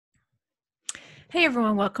Hey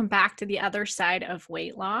everyone, welcome back to the other side of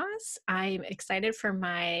weight loss. I'm excited for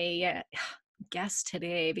my guest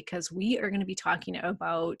today because we are going to be talking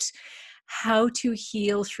about how to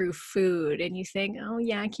heal through food. And you think, oh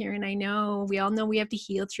yeah, Karen, I know, we all know we have to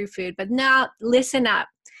heal through food, but now listen up.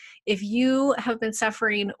 If you have been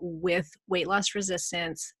suffering with weight loss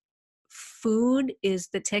resistance, food is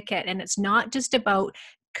the ticket. And it's not just about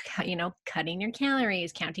cutting your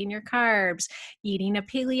calories, counting your carbs, eating a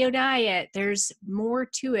paleo diet. There's more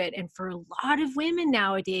to it. And for a lot of women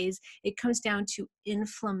nowadays, it comes down to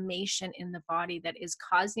inflammation in the body that is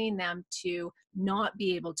causing them to not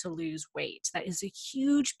be able to lose weight. That is a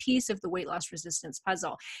huge piece of the weight loss resistance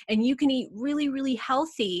puzzle. And you can eat really, really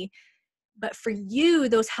healthy, but for you,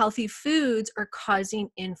 those healthy foods are causing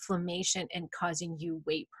inflammation and causing you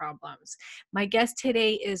weight problems. My guest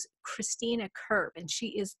today is Cristina Curp, and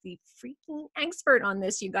she is the freaking expert on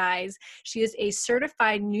this, you guys. She is a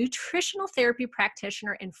certified nutritional therapy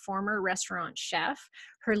practitioner and former restaurant chef.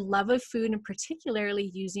 Her love of food, and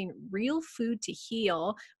particularly using real food to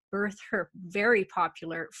heal, birthed her very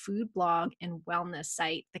popular food blog and wellness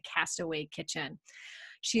site, The Castaway Kitchen.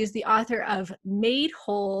 She is the author of Made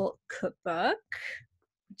Whole Cookbook,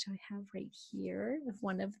 which I have right here, of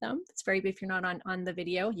one of them. It's very, if you're not on the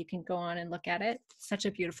video, you can go on and look at it. Such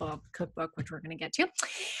a beautiful cookbook, which we're going to get to.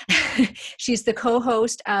 She's the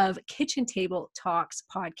co-host of Kitchen Table Talks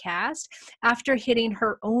podcast. After hitting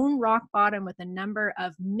her own rock bottom with a number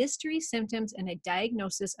of mystery symptoms and a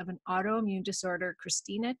diagnosis of an autoimmune disorder,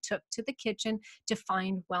 Cristina took to the kitchen to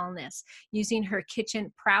find wellness. Using her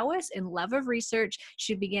kitchen prowess and love of research,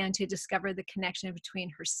 she began to discover the connection between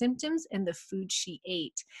her symptoms and the food she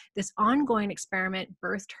ate. This ongoing experiment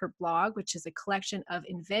birthed her blog, which is a collection of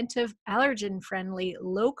inventive, allergen-friendly,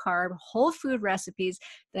 low-carb, whole food recipes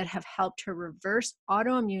that have helped her reverse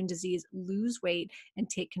autoimmune disease, lose weight, and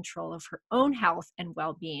take control of her own health and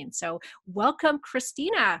well-being. So welcome,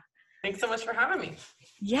 Cristina. Thanks so much for having me.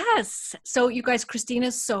 Yes. So you guys,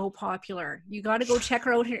 Christina's so popular. You got to go check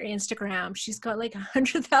her out on her Instagram. She's got like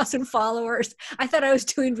 100,000 followers. I thought I was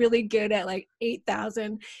doing really good at like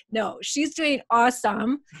 8,000. No, she's doing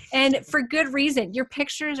awesome. And for good reason. Your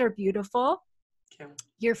pictures are beautiful.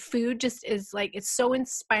 Your food just is like, it's so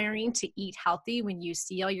inspiring to eat healthy when you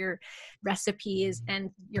see all your recipes, and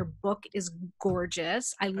your book is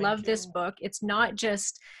gorgeous. I love this book. It's not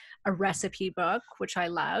just a recipe book, which I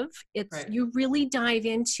love. It's right. You really dive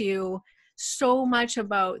into so much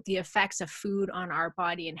about the effects of food on our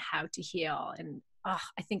body and how to heal. And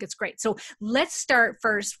I think it's great. So let's start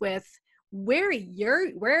first with where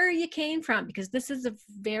you came from, because this is a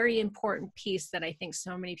very important piece that I think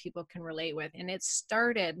so many people can relate with. And it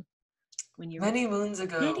started when you many moons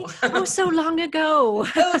ago. So long ago.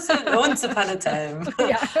 Once upon a time.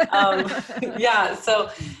 Yeah.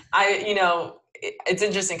 So it's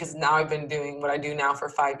interesting because now I've been doing what I do now for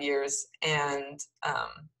 5 years. And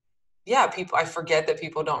I forget that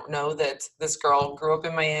people don't know that this girl grew up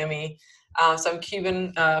in Miami. So I'm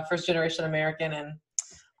Cuban, first generation American. And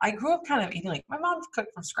I grew up kind of eating, like, my mom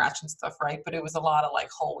cooked from scratch and stuff, right? But it was a lot of like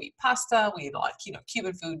whole wheat pasta. We ate a lot of,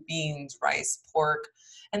 Cuban food, beans, rice, pork.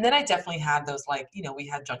 And then I definitely had those, like, we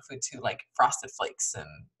had junk food too, like Frosted Flakes and,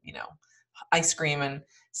 ice cream and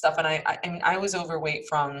stuff. And I was overweight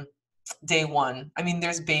from day one. I mean,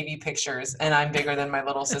 there's baby pictures, and I'm bigger than my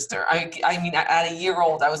little sister. I mean, at a year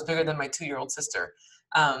old, I was bigger than my 2-year-old sister.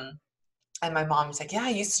 And my mom was like, yeah, I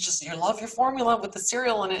used to just, you love your formula with the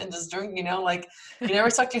cereal in it and just drink, like, you never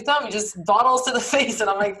sucked your thumb, you just bottles to the face. And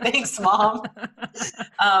I'm like, thanks, Mom.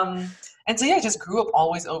 And so, I just grew up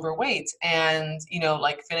always overweight, and,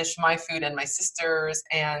 finished my food and my sister's.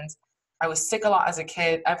 And I was sick a lot as a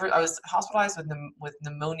kid. I was hospitalized with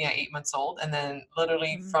pneumonia at 8 months old. And then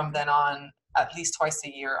literally from then on, at least twice a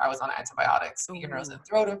year, I was on antibiotics, ear, nose, and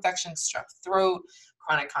throat infections, strep throat,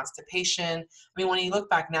 chronic constipation. I mean, when you look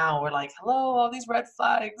back now, we're like, hello, all these red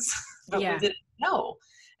flags, but we didn't know.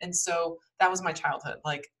 And so that was my childhood,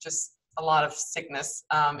 like just a lot of sickness,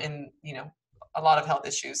 and, a lot of health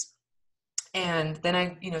issues. And then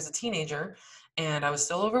I, as a teenager, and I was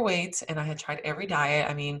still overweight, and I had tried every diet.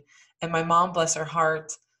 I mean, and my mom, bless her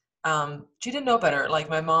heart, she didn't know better. Like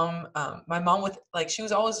my mom with, like, she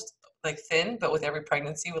was always like thin, but with every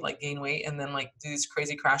pregnancy would like gain weight and then like do these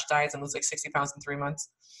crazy crash diets and lose like 60 pounds in 3 months.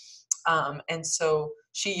 And so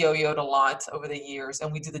she yo-yoed a lot over the years,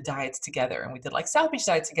 and we did the diets together, and we did like South Beach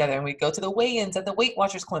diet together, and we'd go to the weigh-ins at the Weight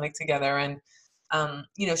Watchers clinic together. And,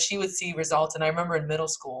 she would see results. And I remember in middle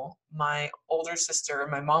school, my older sister and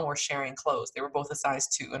my mom were sharing clothes. They were both a size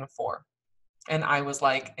 2 and a 4. And I was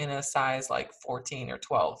like in a size like 14 or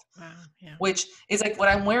 12, which is like what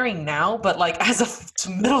I'm wearing now, but like as a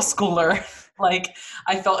middle schooler, like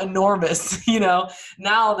I felt enormous,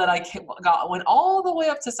 now that went all the way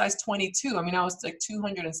up to size 22. I mean, I was like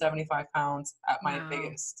 275 pounds at my Wow.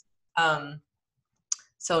 biggest.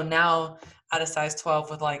 So now at a size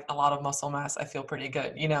 12 with like a lot of muscle mass, I feel pretty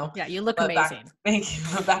good, Yeah, you look but amazing. thank you.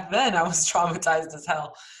 But back then I was traumatized as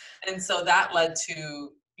hell. And so that led to,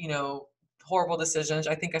 horrible decisions.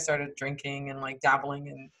 I think I started drinking and like dabbling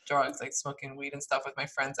in drugs, like smoking weed and stuff with my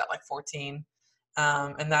friends at like 14.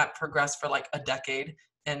 And that progressed for like a decade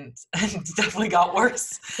and definitely got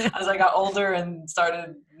worse as I got older and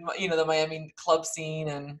started, the Miami club scene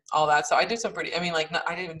and all that. So I did some pretty, I mean, like, I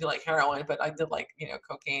didn't even do like heroin, but I did like,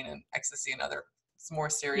 cocaine and ecstasy and other more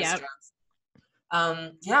serious Yep.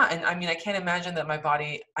 drugs. Yeah. And I mean, I can't imagine that my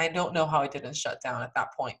body, I don't know how it didn't shut down at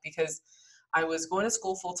that point because I was going to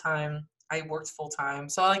school full time. I worked full time.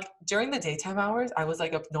 So like during the daytime hours, I was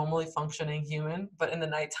like a normally functioning human, but in the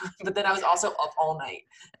nighttime, but then I was also up all night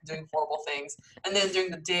doing horrible things. And then during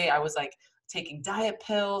the day, I was like taking diet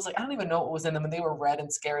pills. Like I don't even know what was in them, and they were red and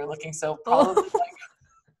scary looking. So probably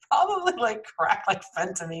like crack, like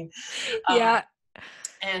fentanyl. Um, Yeah.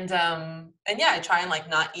 and yeah, I try and like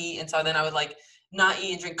not eat. And so then I would like not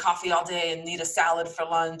eat and drink coffee all day and eat a salad for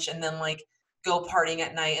lunch, and then like go partying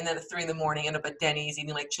at night, and then at 3 a.m. end up at Denny's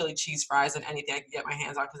eating like chili cheese fries and anything I could get my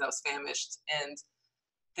hands on because I was famished. And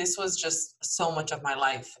this was just so much of my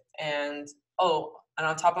life. And and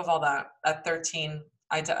on top of all that, at 13,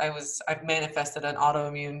 I manifested an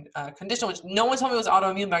autoimmune condition, which no one told me was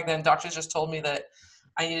autoimmune back then. Doctors just told me that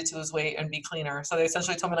I needed to lose weight and be cleaner. So they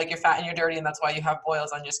essentially told me like, you're fat and you're dirty, and that's why you have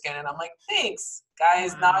boils on your skin. And I'm like, thanks,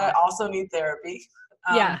 guys. Now I Wow. also need therapy.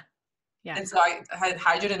 Yeah. Yeah. And so I had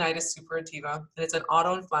hidradenitis suppurativa, and it's an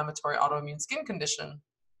autoinflammatory autoimmune skin condition.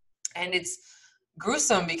 And it's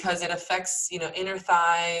gruesome because it affects, inner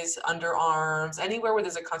thighs, underarms, anywhere where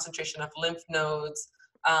there's a concentration of lymph nodes.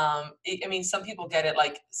 I mean, some people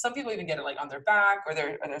even get it like on their back or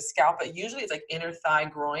their scalp, but usually it's like inner thigh,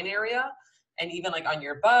 groin area, and even like on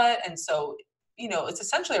your butt. And so, it's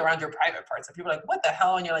essentially around your private parts. And people are like, what the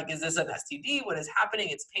hell? And you're like, is this an STD? What is happening?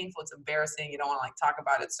 It's painful. It's embarrassing. You don't want to like talk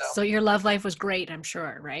about it. So your love life was great, I'm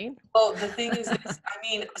sure, right? Well, the thing is, I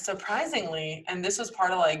mean, surprisingly, and this was part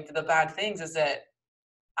of like the bad things, is that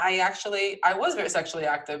I was very sexually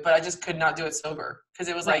active, but I just could not do it sober because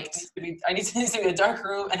it was like, Right. I need to be in a dark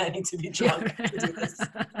room and I need to be drunk to do this.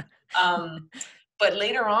 But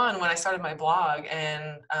later on, when I started my blog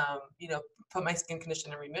and, put my skin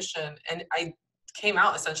condition in remission, and I came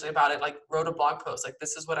out essentially about it, like wrote a blog post, like,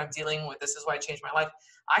 this is what I'm dealing with. This is why I changed my life.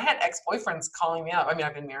 I had ex-boyfriends calling me up. I mean,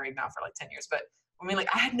 I've been married now for like 10 years, but I mean, like,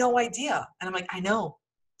 I had no idea. And I'm like, I know.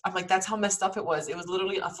 I'm like, that's how messed up it was. It was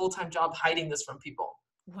literally a full-time job hiding this from people.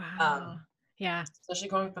 Wow. Yeah. Especially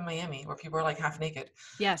growing up in Miami where people are like half naked.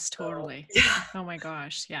 Yes, So, totally. yeah. Oh my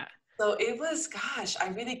gosh. Yeah. So it was, gosh, I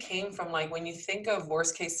really came from like, when you think of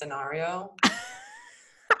worst case scenario,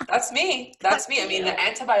 that's me. That's me. I mean, the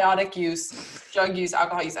antibiotic use, drug use,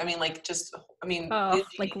 alcohol use, I mean, like Oh, binge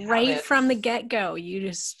like eating right habits, from the get-go, you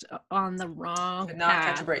just on the wrong could not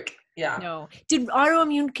catch a path. break. Yeah. No. Did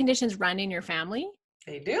autoimmune conditions run in your family?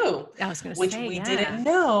 They do, I was going to which say, we yeah. didn't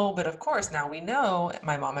know, but of course now we know.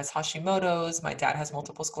 My mom has Hashimoto's, my dad has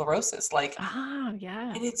multiple sclerosis. Like, Oh,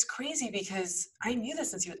 yeah. and it's crazy because I knew this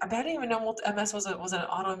since I didn't even know MS was an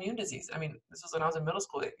autoimmune disease. I mean, this was when I was in middle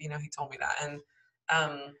school. He told me that, and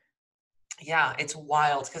yeah, it's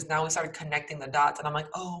wild because now we started connecting the dots, and I'm like,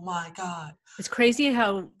 oh my god. It's crazy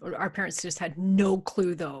how our parents just had no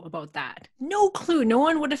clue though about that. No clue. No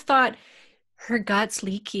one would have thought her gut's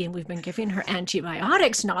leaky and we've been giving her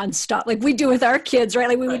antibiotics nonstop like we do with our kids, right?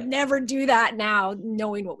 Like we would Right. never do that now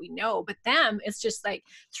knowing what we know. But them, it's just like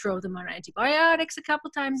throw them on antibiotics a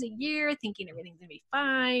couple times a year thinking everything's gonna be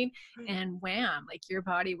fine. Right. And wham, like your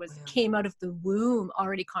body Yeah. came out of the womb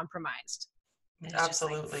already compromised. And it's just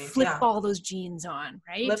like Absolutely. flip Yeah. all those genes on,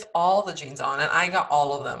 right? Flip all the genes on, and I got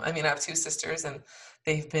all of them. I mean, I have 2 sisters, and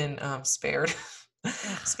they've been spared,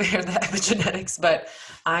 spared the epigenetics. But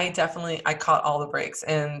I caught all the breaks,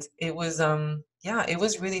 and it was yeah, it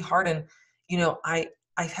was really hard. And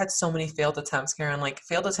I've had so many failed attempts, Karen, like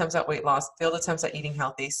failed attempts at weight loss, failed attempts at eating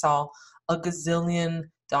healthy. Saw a gazillion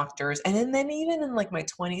doctors, and then even in like my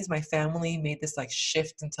 20s, my family made this like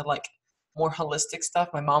shift into like more holistic stuff.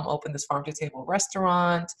 My mom opened this farm to table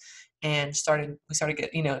restaurant and we started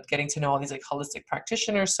getting to know all these like holistic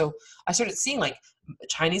practitioners. So I started seeing like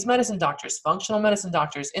Chinese medicine doctors, functional medicine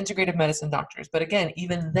doctors, integrative medicine doctors. But again,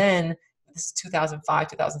 even then, this is 2005,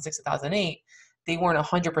 2006, 2008, they weren't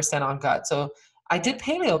 100% on gut. So I did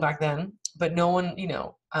paleo back then, but no one,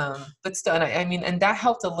 but still, and I mean, and that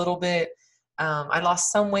helped a little bit. I lost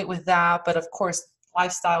some weight with that, but of course,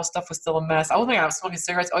 lifestyle stuff was still a mess. Oh my God, I was smoking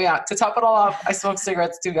cigarettes. Oh yeah. To top it all off, I smoked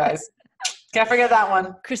cigarettes too, guys. Can't forget that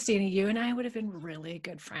one. Cristina, you and I would have been really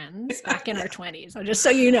good friends back in our 20s. So just so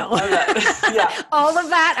you know. Yeah. All of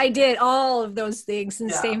that, I did all of those things. And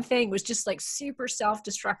Yeah. same thing, was just like super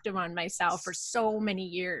self-destructive on myself for so many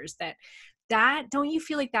years that don't you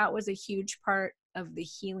feel like that was a huge part of the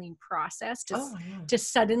healing process to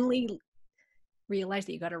suddenly realize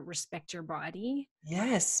that you got to respect your body?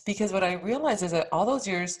 Yes, because what I realized is that all those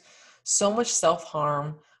years, so much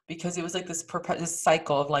self-harm, because it was like this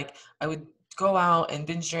cycle of like, I would go out and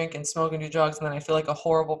binge drink and smoke and do drugs, and then I feel like a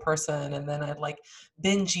horrible person, and then I'd like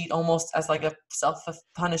binge eat almost as like a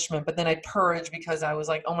self-punishment, but then I'd purge because I was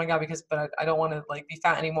like, oh my God, but I don't want to like be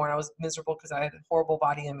fat anymore, and I was miserable because I had horrible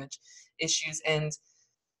body image issues. And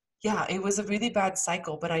yeah, it was a really bad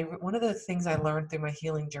cycle. But one of the things I learned through my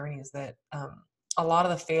healing journey is that a lot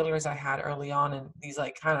of the failures I had early on and these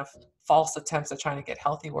like kind of false attempts at trying to get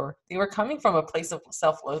healthy they were coming from a place of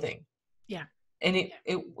self-loathing. Yeah. And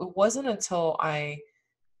it wasn't until I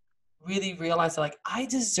really realized that like I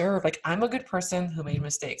deserve, like I'm a good person who made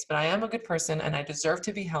mistakes, but I am a good person and I deserve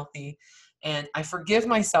to be healthy. And I forgive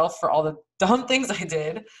myself for all the dumb things I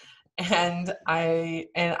did. And I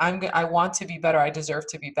want to be better. I deserve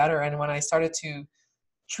to be better. And when I started to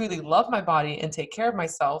truly love my body and take care of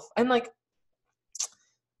myself, and like,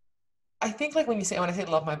 I think like when I say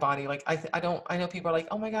love my body, like I know people are like,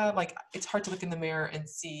 oh my God, like it's hard to look in the mirror and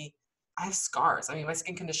see I have scars. I mean, my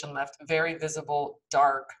skin condition left very visible,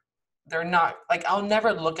 dark. They're not like, I'll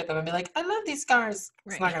never look at them and be like, I love these scars.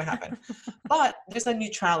 It's not going to happen. But there's a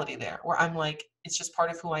neutrality there where I'm like, it's just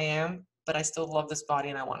part of who I am, but I still love this body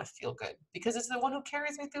and I want to feel good because it's the one who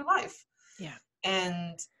carries me through life. Yeah.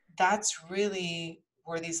 And that's really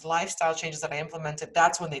where these lifestyle changes that I implemented,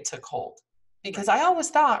 that's when they took hold. Because I always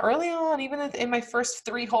thought early on, even in my first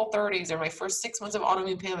 3 Whole30s or my first 6 months of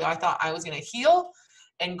autoimmune paleo, I thought I was going to heal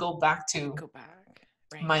and go back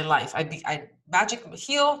right. my life. I'd magic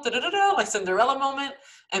heal, like Cinderella moment,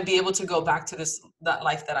 and be able to go back to that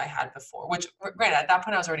life that I had before. Which, granted, at that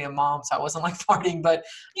point I was already a mom, so I wasn't like partying, but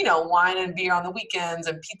wine and beer on the weekends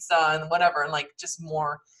and pizza and whatever, and like just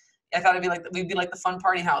more. I thought we'd be like the fun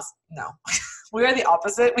party house. No, we are the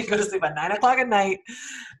opposite. We go to sleep at 9:00 at night,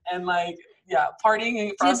 and like. Yeah,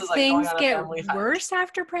 partying for us is like going on a family hike. Did things get worse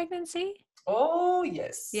after pregnancy? Oh,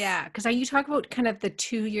 yes. Yeah, because you talk about kind of the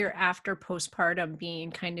 2-year after postpartum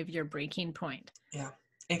being kind of your breaking point. Yeah,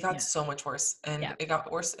 it got so much worse. And it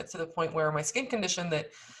got worse to the point where my skin condition that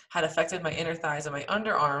had affected my inner thighs and my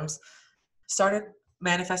underarms started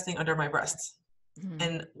manifesting under my breasts. Mm.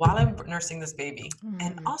 And while I'm nursing this baby,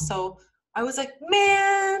 and also I was like,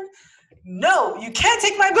 man, no, you can't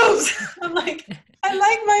take my boobs. I'm like, I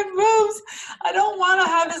like my boobs. I don't want to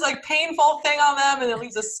have this like painful thing on them and it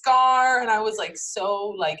leaves a scar. And I was like, so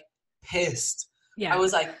like pissed. Yeah. I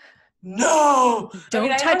was like, no,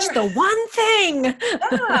 don't touch the one thing.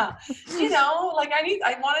 Yeah. Like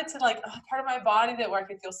I wanted to like part of my body where I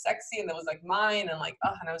could feel sexy and that was like mine. And like,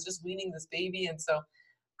 and I was just weaning this baby. And so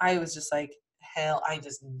I was just like, hell, I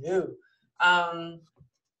just knew.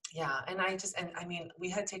 Yeah. And I mean, we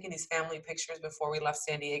had taken these family pictures before we left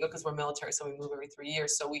San Diego because we're military. So we move every 3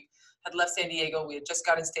 years. So we had left San Diego. We had just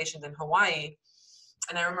gotten stationed in Hawaii.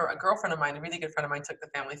 And I remember a girlfriend of mine, a really good friend of mine, took the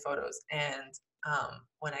family photos. And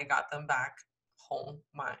when I got them back home,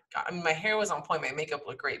 my God, I mean, my hair was on point. My makeup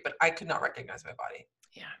looked great, but I could not recognize my body.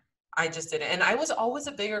 Yeah. I just didn't. And I was always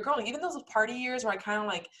a bigger girl. Even those party years where I kind of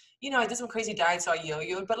like, I did some crazy diets. So I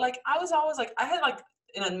yo-yoed. But like, I was always like, I had like,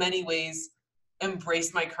 in many ways,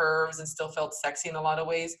 embraced my curves and still felt sexy in a lot of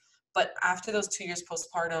ways. But after those 2 years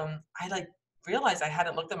postpartum, I like realized I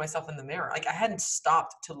hadn't looked at myself in the mirror. Like I hadn't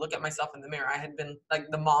stopped to look at myself in the mirror. I had been like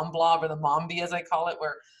the mom blob or the mom bee, as I call it,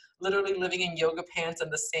 where literally living in yoga pants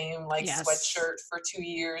and the same like sweatshirt for 2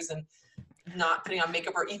 years and not putting on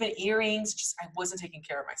makeup or even earrings. Just, I wasn't taking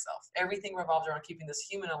care of myself. Everything revolved around keeping this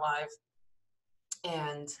human alive.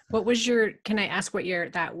 And what was can I ask what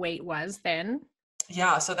that weight was then?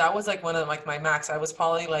 Yeah. So that was like one of like my max. I was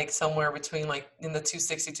probably like somewhere between like in the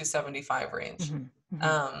 260, 275 range.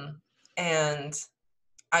 And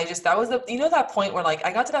I just, that was that point where like,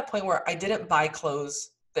 I got to that point where I didn't buy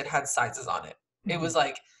clothes that had sizes on it. It was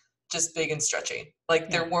like just big and stretchy. Like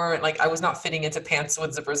there weren't like, I was not fitting into pants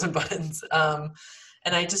with zippers and buttons.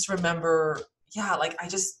 And I just remember, like, I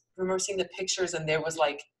just remember seeing the pictures and there was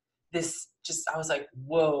like this, I was like,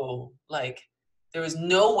 whoa, like there was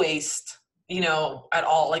no waist, at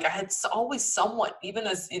all. Like I had always somewhat, even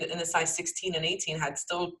as in a size 16 and 18, had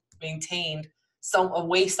still maintained a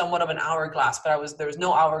waist somewhat of an hourglass, but there was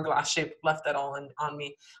no hourglass shape left at all on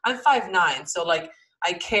me. I'm 5'9", so like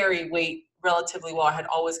I carry weight relatively well. I had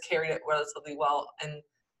always carried it relatively well. And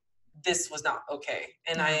this was not okay.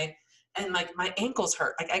 And like my ankles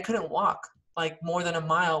hurt. Like I couldn't walk like more than a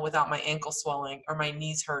mile without my ankle swelling or my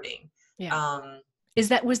knees hurting. Yeah. Was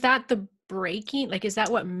that the breaking? Like, is that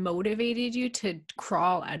what motivated you to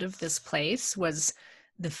crawl out of this place? Was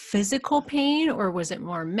the physical pain, or was it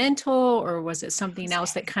more mental, or was it something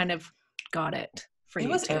else that kind of got it for you?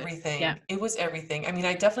 It was everything. Yeah. It was everything. I mean,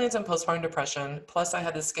 I definitely had some postpartum depression. Plus I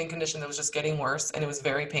had this skin condition that was just getting worse and it was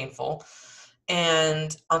very painful.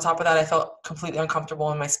 And on top of that, I felt completely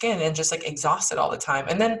uncomfortable in my skin and just like exhausted all the time.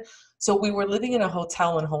 And then, so we were living in a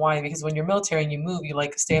hotel in Hawaii because when you're military and you move, you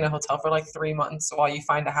like stay in a hotel for like 3 months while you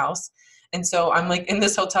find a house. And so I'm like in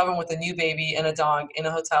this hotel room with a new baby and a dog in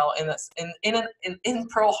a hotel in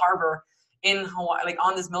Pearl Harbor in Hawaii, like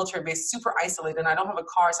on this military base, super isolated. And I don't have a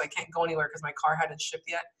car, so I can't go anywhere because my car hadn't shipped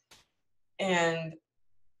yet. And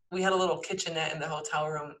we had a little kitchenette in the hotel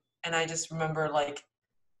room. And I just remember like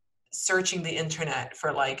searching the internet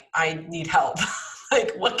for like, I need help.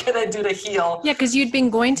 Like, what can I do to heal? Yeah, because you'd been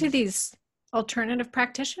going to these alternative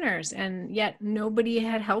practitioners and yet nobody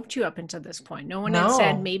had helped you up until this point. No one had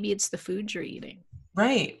said, maybe it's the food you're eating.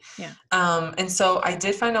 Right. Yeah. And so I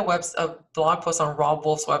did find a blog post on Rob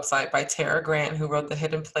Wolf's website by Tara Grant, who wrote The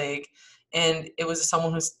Hidden Plague. And it was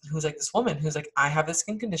someone who's like this woman who's like, I have this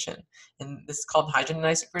skin condition and this is called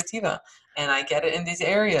hidradenitis suppurativa. And I get it in these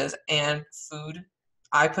areas, and food,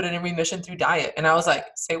 I put it in remission through diet. And I was like,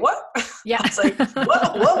 say what? Yeah. I was like,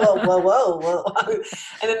 whoa.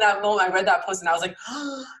 And in that moment, I read that post and I was like,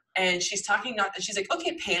 oh. And she's talking, she's like,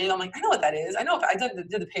 okay, paleo. I'm like, I know what that is. I know I did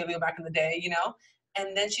the paleo back in the day, you know?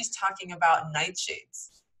 And then she's talking about nightshades.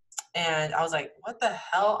 And I was like, what the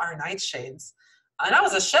hell are nightshades? And I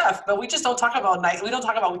was a chef, but we just don't talk about we don't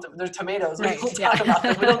talk about their tomatoes. We don't talk about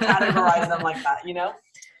them. We don't categorize them like that, you know?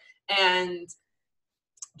 And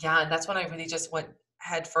yeah, and that's when I really just went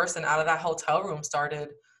head first and out of that hotel room started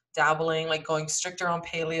dabbling, like going stricter on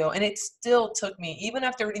paleo. And it still took me, even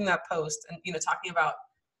after reading that post and, you know, talking about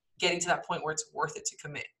getting to that point where it's worth it to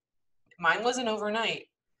commit. Mine wasn't overnight.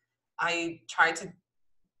 I tried to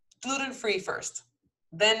gluten-free first,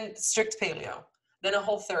 then strict paleo, then a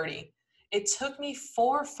Whole30. It took me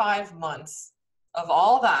 4 or 5 months of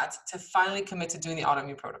all that to finally commit to doing the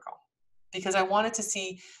autoimmune protocol because I wanted to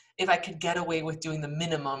see if I could get away with doing the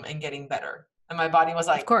minimum and getting better. And my body was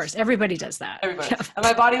like, of course, everybody does that. Everybody. Yeah. And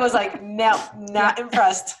my body was like, no, not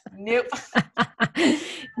impressed. Nope.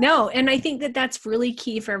 No. And I think that that's really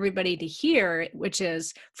key for everybody to hear, which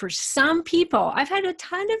is for some people, I've had a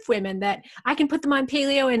ton of women that I can put them on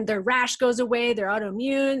paleo and their rash goes away, they're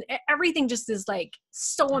autoimmune. Everything just is like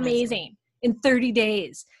so amazing in 30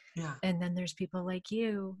 days. Yeah. And then there's people like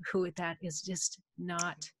you who that is just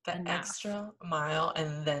not the enough. Extra mile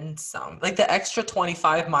and then some, like the extra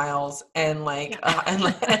 25 miles and like, and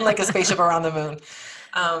like a spaceship around the moon.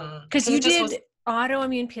 Cause you did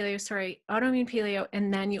autoimmune paleo.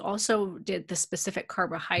 And then you also did the specific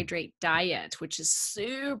carbohydrate diet, which is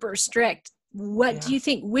super strict. What do you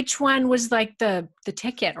think, which one was like the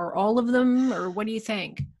ticket, or all of them, or what do you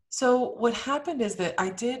think? So what happened is that I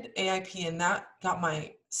did AIP and that got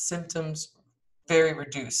my symptoms very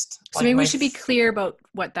reduced. So like maybe we should be clear about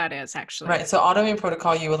what that is actually. Right. So autoimmune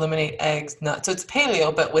protocol, you eliminate eggs, nuts. So it's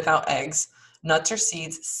paleo, but without eggs, nuts or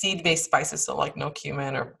seeds, seed-based spices. So like no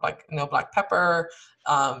cumin or like no black pepper,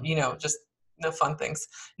 you know, just no fun things.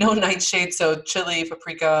 No nightshade. So chili,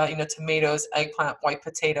 paprika, you know, tomatoes, eggplant, white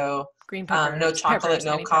potato, green peppers, no chocolate, peppers,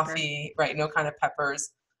 no coffee, right. No kind of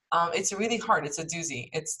peppers. It's really hard. It's a doozy.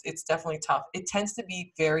 It's definitely tough. It tends to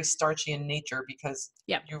be very starchy in nature because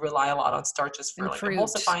you rely a lot on starches for like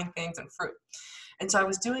emulsifying things and fruit. And so I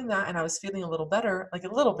was doing that and I was feeling a little better, like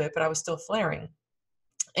a little bit, but I was still flaring.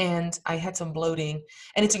 And I had some bloating.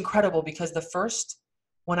 And it's incredible because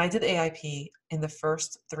when I did AIP in the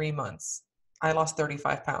first 3 months, I lost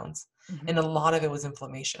 35 pounds. Mm-hmm. And a lot of it was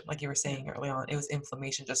inflammation. Like you were saying early on, it was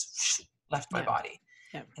inflammation just left my body.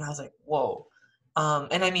 Yeah. And I was like, whoa.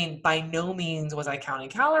 And I mean, by no means was I counting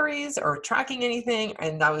calories or tracking anything.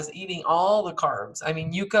 And I was eating all the carbs. I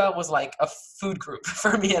mean, yucca was like a food group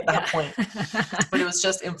for me at that point, but it was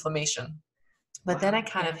just inflammation. But then I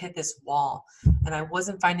kind of hit this wall and I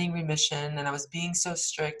wasn't finding remission and I was being so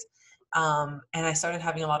strict. And I started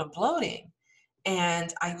having a lot of bloating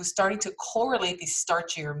and I was starting to correlate these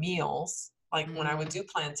starchier meals. Like when I would do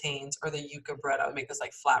plantains or the yucca bread, I would make this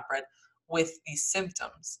like flatbread with these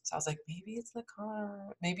symptoms. So I was like, maybe it's the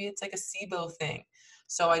carb, maybe it's like a SIBO thing.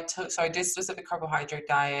 So I did specific carbohydrate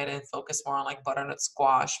diet and focused more on like butternut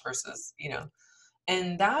squash versus, you know,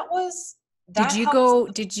 and that was that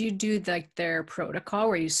helps. Did you do like their protocol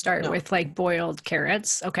where you start No, with like boiled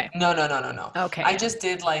carrots? Okay. no. Okay. I Yeah. just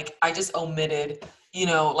did like, I just omitted,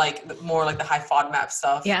 like more like the high FODMAP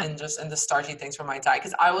stuff Yeah. and the starchy things from my diet.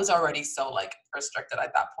 Cause I was already so like restricted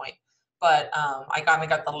at that point. But I kind of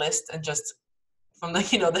got the list and just from the,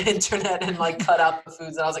 the internet and like cut out the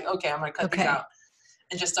foods. And I was like, okay, I'm going to cut these Okay. out,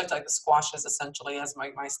 and just stuck to like the squashes essentially as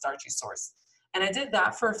my starchy source. And I did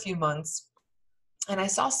that for a few months and I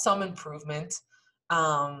saw some improvement.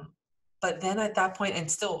 But then at that point, and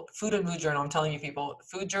still food and mood journal, I'm telling you people,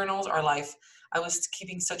 food journals are life. I was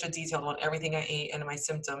keeping such a detail on everything I ate and my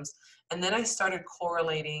symptoms. And then I started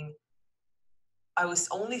correlating. I was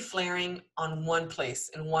only flaring on one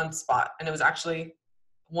place in one spot. And it was actually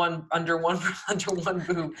one under one under one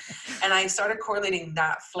boob. And I started correlating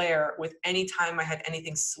that flare with any time I had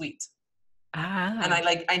anything sweet. And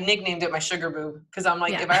Ah. I nicknamed it my sugar boob because I'm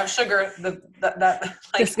like, Yeah. if I have sugar, that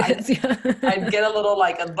like This is, yeah. I'd get a little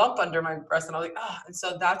like a bump under my breast, and I was like, oh. And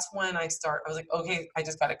so that's when I was like, okay, I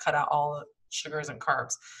just got to cut out all the sugars and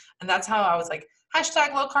carbs. And that's how I was like,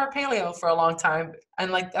 hashtag low carb paleo for a long time.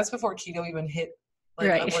 And like, that's before keto even hit, like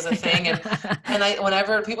Right. it was a thing. And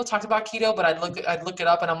whenever people talked about keto, but I'd look it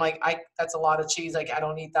up and I'm like, that's a lot of cheese. Like I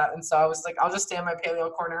don't eat that. And so I was like, I'll just stay in my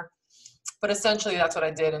paleo corner. But essentially that's what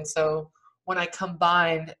I did. And so when I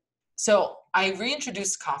combined, so I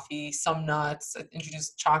reintroduced coffee, some nuts, I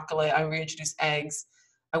introduced chocolate, I reintroduced eggs.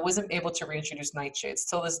 I wasn't able to reintroduce nightshades.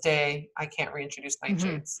 Till this day, I can't reintroduce Mm-hmm.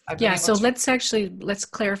 nightshades. I've been Yeah. able So to. let's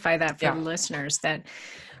clarify that for Yeah. the listeners that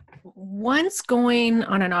once going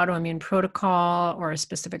on an autoimmune protocol or a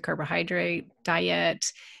specific carbohydrate diet,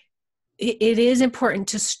 it is important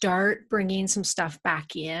to start bringing some stuff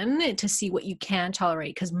back in to see what you can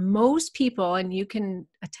tolerate. Because most people, and you can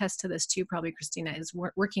attest to this too, probably Christina, is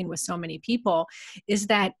working with so many people, is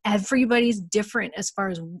that everybody's different as far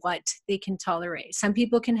as what they can tolerate. Some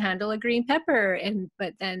people can handle a green pepper,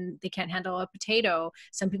 but then they can't handle a potato.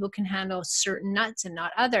 Some people can handle certain nuts and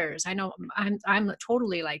not others. I know I'm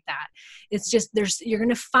totally like that. It's just you're going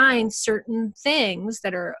to find certain things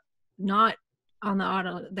that are not on the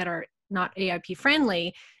auto that are not AIP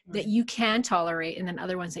friendly that you can tolerate, and then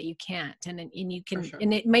other ones that you can't. And you can, Sure.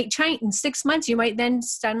 and it might change in 6 months. You might then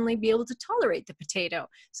suddenly be able to tolerate the potato.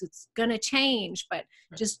 So it's going to change, but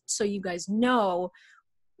just so you guys know,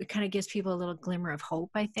 it kind of gives people a little glimmer of hope.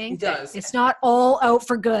 I think It does. it's not all out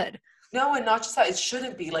for good. No, and not just that, it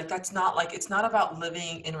shouldn't be like, that's not like, it's not about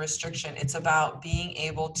living in restriction. It's about being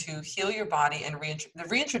able to heal your body, and the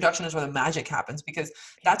reintroduction is where the magic happens, because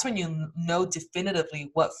that's when you know definitively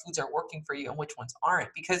what foods are working for you and which ones aren't.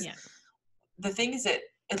 Because the thing is that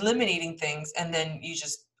eliminating things and then you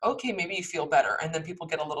just, okay, maybe you feel better. And then people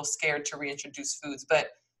get a little scared to reintroduce foods, but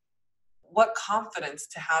what confidence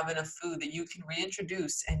to have in a food that you can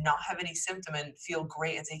reintroduce and not have any symptom and feel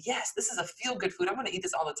great and say, yes, this is a feel good food. I'm going to eat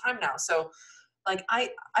this all the time now. So like, I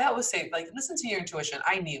always say, like, listen to your intuition.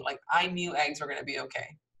 I knew eggs were going to be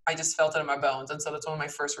okay. I just felt it in my bones. And so that's one of my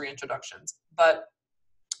first reintroductions. But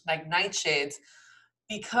like nightshades,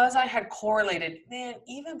 because I had correlated, man,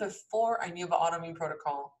 even before I knew about autoimmune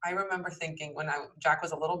protocol, I remember thinking when Jack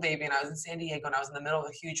was a little baby and I was in San Diego and I was in the middle of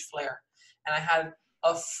a huge flare and I had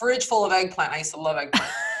a fridge full of eggplant. I used to love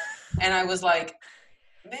eggplant. And I was like,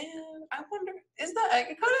 man, I wonder, could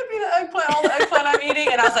it be the eggplant, all the eggplant I'm eating?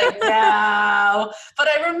 And I was like, no. But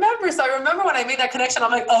I remember when I made that connection, I'm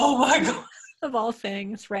like, oh my God. Of all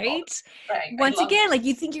things, right? Right. Once again, like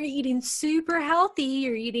you think you're eating super healthy,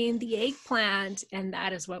 you're eating the eggplant, and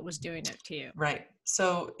that is what was doing it to you. Right.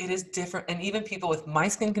 So it is different. And even people with my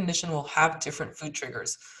skin condition will have different food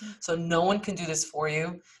triggers. So no one can do this for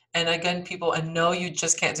you. And again, and no, you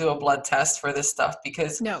just can't do a blood test for this stuff,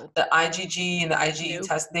 because the IgG and the IgE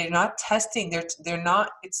test, they're not testing. They're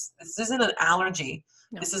not, this isn't an allergy.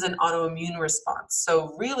 No. This is an autoimmune response.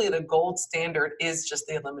 So really the gold standard is just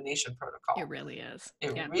the elimination protocol. It really is.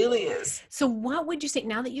 It really is. So what would you say,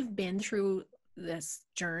 now that you've been through this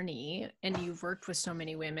journey and you've worked with so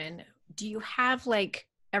many women, do you have like,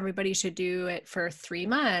 everybody should do it for 3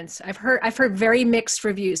 months? I've heard very mixed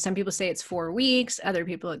reviews. Some people say it's 4 weeks, other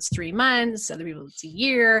people it's 3 months, other people it's a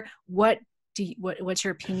year. What's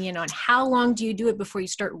your opinion on how long do you do it before you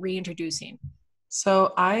start reintroducing?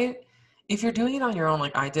 So if you're doing it on your own,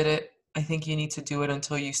 like I did it, I think you need to do it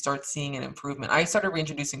until you start seeing an improvement. I started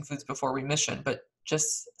reintroducing foods before remission, but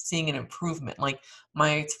just seeing an improvement. Like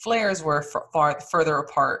my flares were far further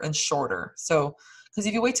apart and shorter. So, because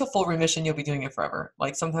if you wait till full remission, you'll be doing it forever.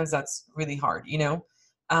 Like sometimes that's really hard,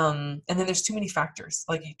 and then there's too many factors.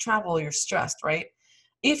 Like you travel, you're stressed, right?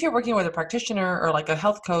 If you're working with a practitioner or like a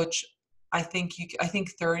health coach, I think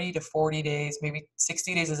 30 to 40 days, maybe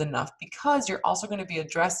 60 days is enough, because you're also going to be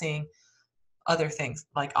addressing other things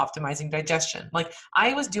like optimizing digestion. Like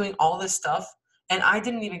I was doing all this stuff and I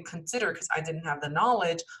didn't even consider, because I didn't have the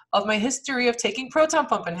knowledge of my history of taking proton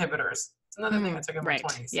pump inhibitors. It's another thing I took in my Right.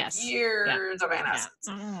 20s. Yes. Years of Yeah. antacids.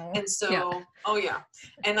 Oh, And yeah. so, oh yeah.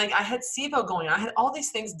 And like I had SIBO going on. I had all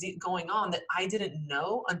these things going on that I didn't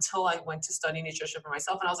know until I went to study nutrition for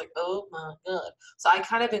myself. And I was like, oh my God. So I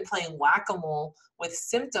kind of been playing whack-a-mole with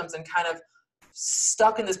symptoms and kind of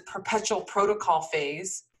stuck in this perpetual protocol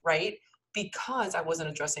phase, right? Because I wasn't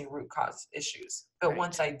addressing root cause issues. But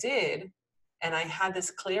once I did, and I had this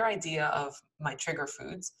clear idea of my trigger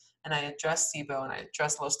foods, and I addressed SIBO and I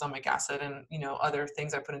addressed low stomach acid and, other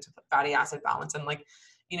things I put into fatty acid balance. And like,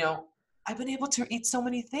 I've been able to eat so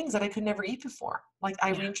many things that I could never eat before. Like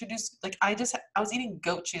I reintroduced, like I was eating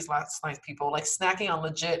goat cheese last night, people, like snacking on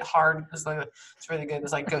legit hard, it's really good.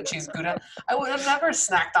 It's like goat cheese Gouda. I would have never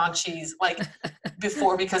snacked on cheese like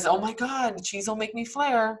before, because, oh my God, cheese will make me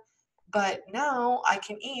flare. But now I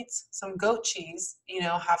can eat some goat cheese,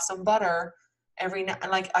 have some butter every night.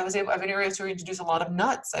 And like I've been able to reintroduce a lot of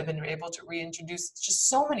nuts. I've been able to reintroduce just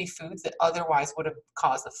so many foods that otherwise would have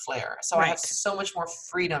caused a flare. So I have so much more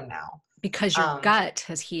freedom now. Because your gut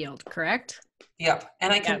has healed, correct? Yep.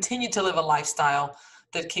 And I continue to live a lifestyle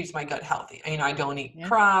that keeps my gut healthy. I don't eat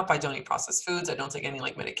crap. I don't eat processed foods. I don't take any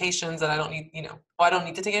like medications that I don't need, I don't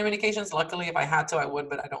need to take any medications. Luckily, if I had to, I would,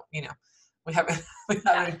 but I don't, we haven't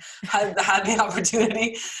had the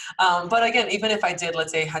opportunity. But again, even if I did,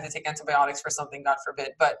 let's say I had to take antibiotics for something, God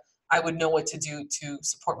forbid, but I would know what to do to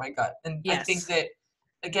support my gut. And I think that,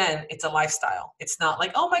 again, it's a lifestyle. It's not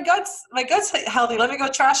like, oh, my gut's healthy, let me go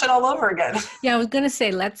trash it all over again. Yeah, I was going to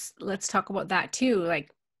say, let's talk about that too. Like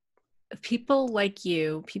people like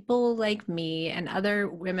you, people like me, and other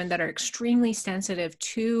women that are extremely sensitive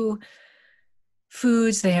to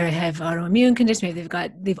foods. They have autoimmune conditions. Maybe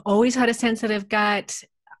they've always had a sensitive gut.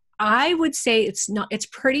 I would say it's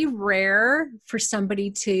pretty rare for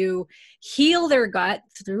somebody to heal their gut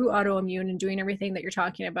through autoimmune and doing everything that you're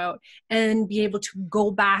talking about and be able to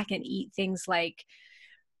go back and eat things like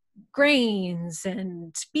grains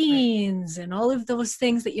and beans and all of those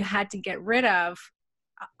things that you had to get rid of.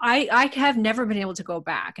 I have never been able to go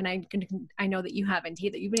back, and I know that you haven't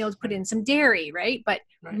either. You've been able to put in some dairy, right? But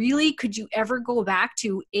really, could you ever go back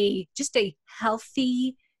to just a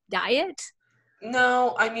healthy diet?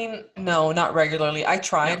 No, no, not regularly. I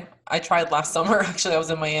tried last summer. Actually, I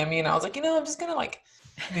was in Miami and I was like, I'm just going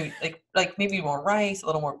to maybe more rice, a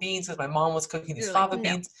little more beans, because my mom was cooking these fava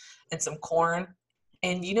beans and some corn.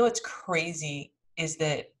 And what's crazy is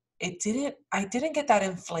that I didn't get that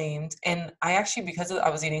inflamed. And I actually, because I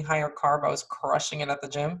was eating higher carb, I was crushing it at the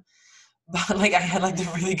gym. But I had the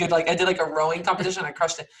really good, I did a rowing competition. I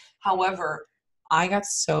crushed it. However, I got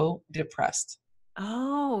so depressed.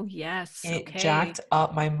 Oh, yes. It jacked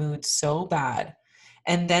up my mood so bad.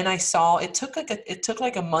 And then I saw it took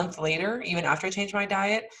a month later, even after I changed my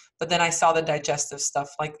diet, but then I saw the digestive stuff,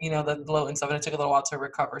 the bloat and stuff, and it took a little while to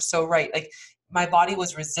recover. So my body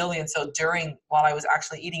was resilient. So while I was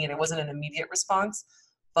actually eating it wasn't an immediate response,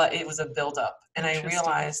 but it was a buildup. And I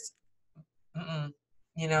realized,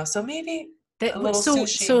 so maybe a little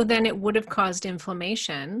sushi. So then it would have caused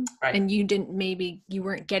inflammation, and you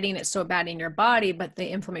weren't getting it so bad in your body, but the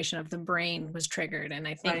inflammation of the brain was triggered. And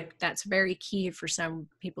I think that's very key for some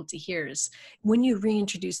people to hear is when you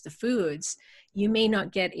reintroduce the foods, you may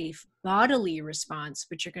not get a bodily response,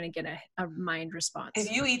 but you're going to get a mind response. If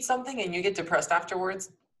you eat something and you get depressed afterwards,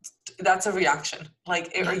 that's a reaction.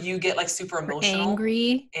 Or you get super emotional.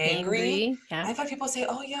 Angry. Yeah. I've had people say,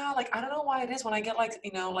 oh yeah, I don't know why it is when I get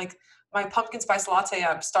my pumpkin spice latte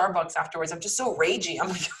at Starbucks afterwards, I'm just so ragey. I'm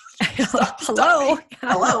like, hello,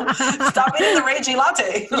 stop eating the ragey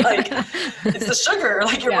latte. It's the sugar.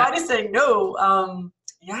 Your body's saying no.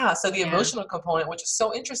 So the emotional component, which is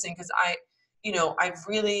so interesting, because I've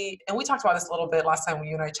really, and we talked about this a little bit last time when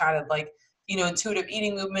you and I chatted, intuitive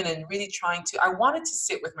eating movement, and really I wanted to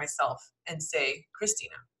sit with myself and say,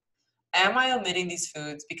 Cristina, am I omitting these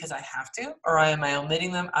foods because I have to, or am I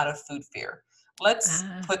omitting them out of food fear? Let's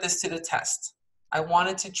put this to the test. I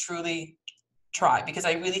wanted to truly try, because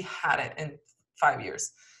I really hadn't in 5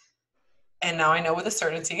 years. And now I know with a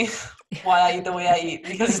certainty why I eat the way I eat,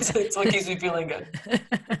 because it's what keeps me feeling good.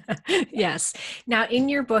 Yes. Now, in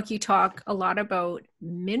your book, you talk a lot about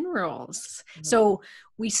minerals. Mm-hmm. So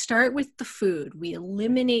we start with the food. We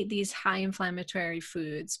eliminate these high inflammatory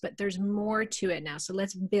foods, but there's more to it now. So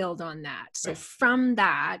let's build on that. So from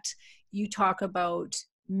that, you talk about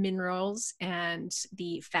minerals and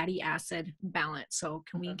the fatty acid balance. So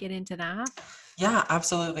can we get into that? Yeah,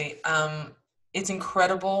 absolutely. It's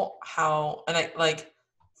incredible how, and I like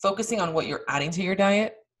focusing on what you're adding to your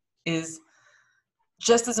diet is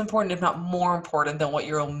just as important, if not more important, than what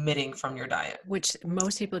you're omitting from your diet. Which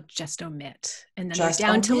most people just omit. And then Just they're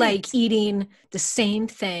down to like omit eating the same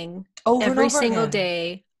thing over and every over single again.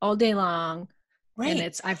 day, all day long. And Right.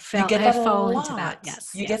 it's, You get I've that a fallen into that. lot. Yes.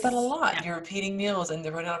 You get that a Yes. lot. Yeah. You're repeating meals and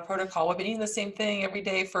they're running out of protocol. I've been eating the same thing every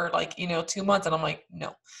day for like, 2 months. And I'm like,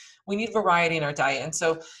 no, we need variety in our diet. And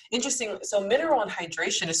so interesting. So mineral and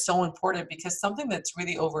hydration is so important because something that's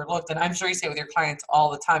really overlooked, and I'm sure you say it with your clients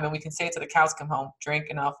all the time, and we can say it to the cows come home, drink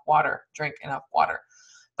enough water, drink enough water.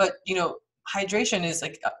 But, hydration is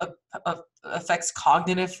like affects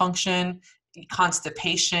cognitive function,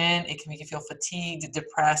 constipation. It can make you feel fatigued,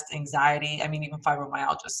 depressed, anxiety. I mean, even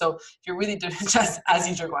fibromyalgia. So if you're really just as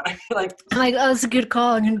you drink water, like I'm like, oh, it's a good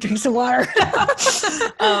call. I'm going to drink some water.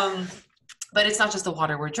 But it's not just the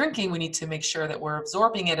water we're drinking. We need to make sure that we're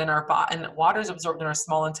absorbing it in our body, and water is absorbed in our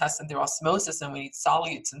small intestine through osmosis, and we need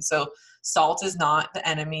solutes. And so salt is not the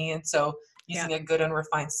enemy. And so using a good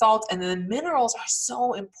unrefined salt, and then minerals are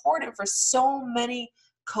so important for so many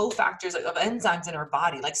cofactors of enzymes in our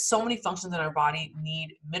body. Like so many functions in our body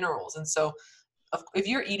need minerals. And so if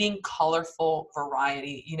you're eating colorful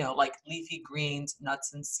variety, like leafy greens,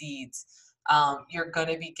 nuts and seeds, you're going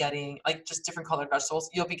to be getting like just different colored vegetables.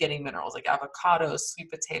 You'll be getting minerals like avocados,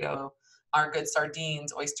 sweet potato, our good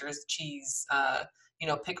sardines, oysters, cheese,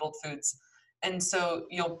 pickled foods. And so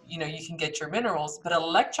you can get your minerals, but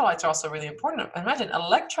electrolytes are also really important. Imagine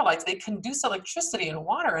electrolytes, they conduce electricity in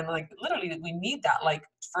water. And like literally we need that like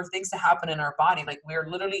for things to happen in our body. Like we're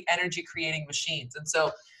literally energy creating machines. And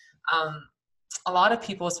so, a lot of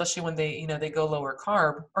people, especially when they go lower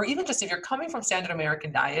carb, or even just if you're coming from standard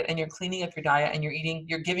American diet and you're cleaning up your diet and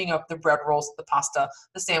you're giving up the bread rolls, the pasta,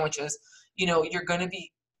 the sandwiches, you're going to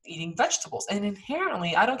be eating vegetables. And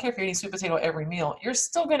inherently, I don't care if you're eating sweet potato every meal, you're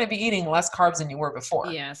still going to be eating less carbs than you were before.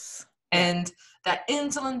 Yes. And that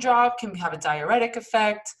insulin drop can have a diuretic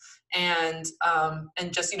effect. And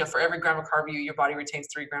just, for every gram of carb, your body retains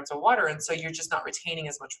 3 grams of water. And so you're just not retaining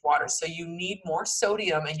as much water. So you need more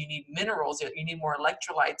sodium and you need minerals. You need more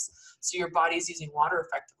electrolytes. So your body's using water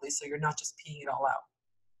effectively. So you're not just peeing it all out.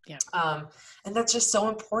 Yeah. And that's just so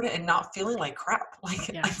important, and not feeling like crap. Like,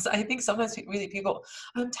 I think sometimes really people,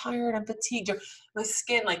 I'm tired, I'm fatigued, or my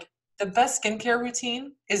skin, like the best skincare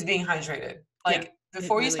routine is being hydrated. Like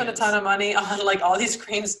before you spend a ton of money on like all these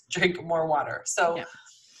creams, drink more water. So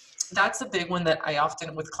that's a big one that I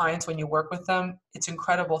often with clients, when you work with them, it's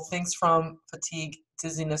incredible. Things from fatigue,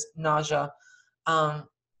 dizziness, nausea,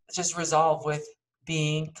 just resolve with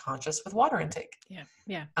being conscious with water intake. Yeah.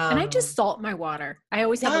 Yeah. And I just salt my water. I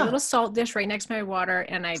always have a little salt dish right next to my water,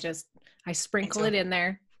 and I sprinkle it in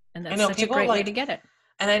there, and that's such a great way to get it.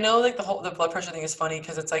 And I know like the blood pressure thing is funny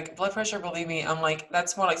because it's like blood pressure, believe me, I'm like,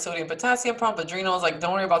 that's more like sodium, potassium pump, adrenals. Like,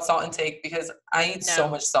 don't worry about salt intake because I eat so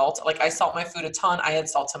much salt. Like I salt my food a ton. I add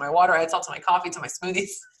salt to my water. I add salt to my coffee, to my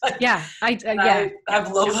smoothies. I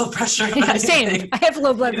have low blood pressure. Same. I have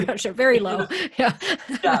low blood pressure, very low. Yeah.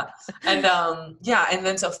 And and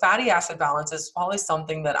then so fatty acid balance is probably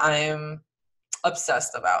something that I'm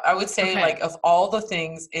obsessed about. I would say like of all the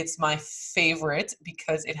things, it's my favorite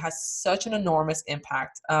because it has such an enormous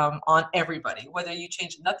impact on everybody, whether you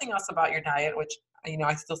change nothing else about your diet, which,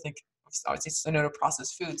 I still think obviously say no to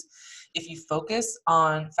processed foods. If you focus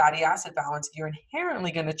on fatty acid balance, you're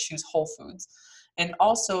inherently going to choose whole foods. And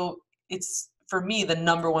also it's, for me, the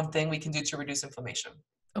number one thing we can do to reduce inflammation.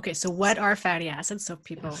 Okay, so what are fatty acids so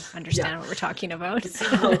people understand what we're talking about?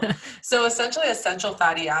 So essentially essential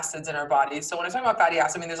fatty acids in our body. So when I talk about fatty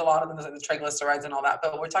acids, I mean, there's a lot of them, there's like the triglycerides and all that,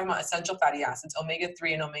 but we're talking about essential fatty acids,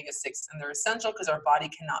 omega-3 and omega-6, and they're essential because our body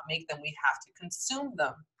cannot make them. We have to consume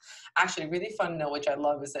them. Actually, really fun to know, which I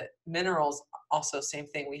love, is that minerals also same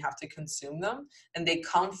thing. We have to consume them, and they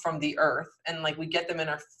come from the earth, and like we get them in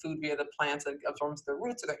our food via the plants that absorbs the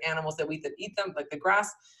roots, or the animals that we eat them, like the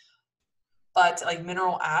grass. But like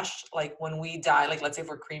mineral ash, like when we die, like let's say if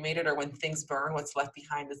we're cremated or when things burn, what's left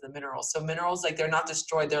behind is the minerals. So minerals, like they're not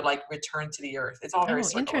destroyed, they're like returned to the earth. It's all very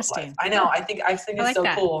circle of life. I know. I think it's so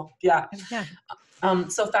cool. Yeah.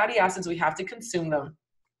 So fatty acids, we have to consume them.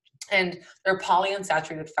 And they're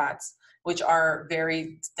polyunsaturated fats, which are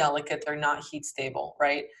very delicate. They're not heat stable,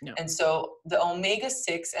 right? No. And so the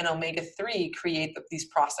omega-6 and omega-3 create these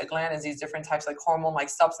prostaglandins, these different types like hormone-like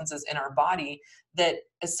substances in our body that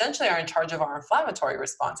essentially are in charge of our inflammatory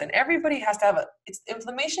response. And everybody has to have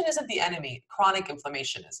inflammation isn't the enemy. Chronic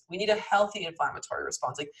inflammation is. We need a healthy inflammatory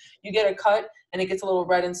response. Like you get a cut and it gets a little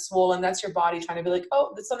red and swollen. That's your body trying to be like,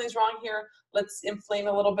 oh, something's wrong here. Let's inflame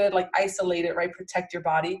a little bit, like isolate it, right? Protect your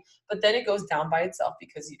body. But then it goes down by itself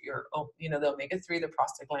because the omega-3, the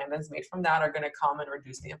prostaglandins made from that are going to come and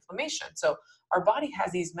reduce the inflammation. So our body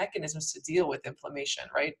has these mechanisms to deal with inflammation,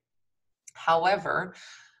 right? However,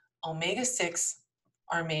 omega-6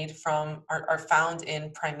 are found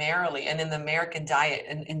in primarily, and in the American diet,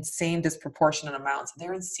 in insane disproportionate amounts.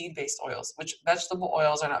 They're in seed-based oils, which vegetable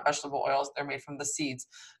oils are not vegetable oils. They're made from the seeds.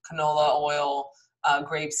 Canola oil,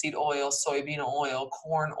 grapeseed oil, soybean oil,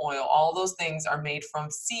 corn oil, all those things are made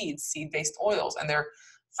from seeds, seed-based oils. And they're,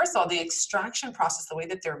 first of all, the extraction process, the way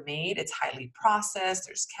that they're made, it's highly processed,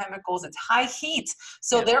 there's chemicals, it's high heat.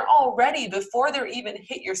 So they're already, before they're even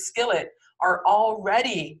hit your skillet, are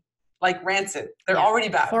already like rancid. They're already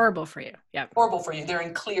bad. Horrible for you. Yeah. Horrible for you. They're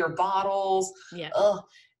in clear bottles. Yeah. Ugh.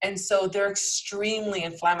 And so they're extremely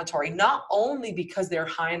inflammatory, not only because they're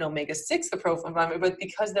high in omega-6, the pro-inflammatory, but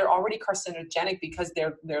because they're already carcinogenic, because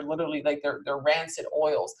they're literally like they're rancid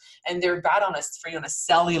oils, and they're bad for you on a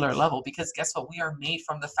cellular level, because guess what? We are made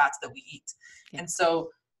from the fats that we eat. Yeah. And so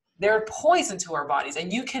they're poison to our bodies,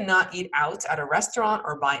 and you cannot eat out at a restaurant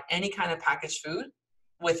or buy any kind of packaged food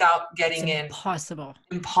without getting impossible.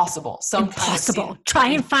 Impossible. Try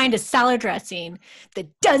and find a salad dressing that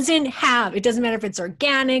doesn't have, it doesn't matter if it's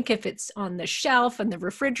organic, if it's on the shelf in the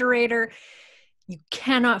refrigerator, you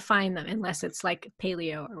cannot find them unless it's like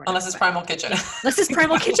paleo or whatever. Unless it's Primal Kitchen. Yeah. Unless it's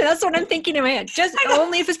Primal Kitchen. That's what I'm thinking in my head. Just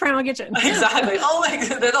only if it's Primal Kitchen. Exactly.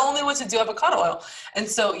 They're the only ones who do avocado oil. And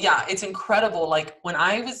so, yeah, it's incredible. Like when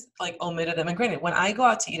I was like omitted them, and granted, when I go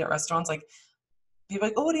out to eat at restaurants, like people are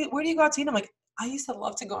like, oh, where do you go out to eat? I'm like, I used to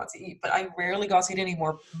love to go out to eat, but I rarely go out to eat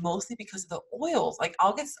anymore, mostly because of the oils. Like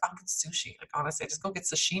I'll get sushi. Like honestly, I just go get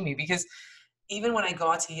sashimi, because even when I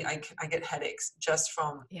go out to eat, I get headaches just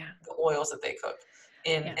from the oils that they cook.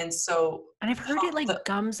 And I've heard it like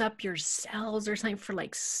gums up your cells or something for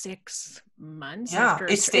like 6 months. Yeah,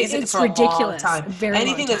 it stays in for ridiculous. A long time.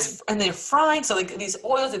 Anything that's, and they're frying. So like these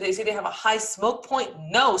oils that they say they have a high smoke point.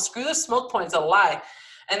 No, screw the smoke point. It's a lie.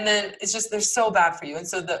 And then it's just, they're so bad for you. And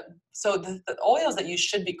so the oils that you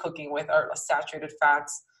should be cooking with are saturated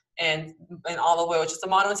fats and olive oil, which is a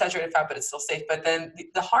monounsaturated fat, but it's still safe. But then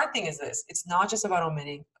the hard thing is this: it's not just about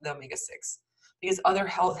omitting the omega-6, because other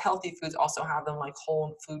healthy foods also have them, like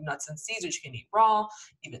whole food nuts and seeds, which you can eat raw,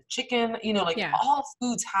 even chicken, all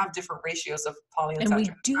foods have different ratios of polyunsaturated fats. And we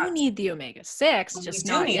do need the omega-6, just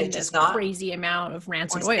not in this crazy amount of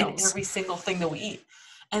rancid oils. In every single thing that we eat.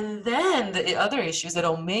 And then the other issue is that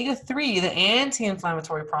omega-3, the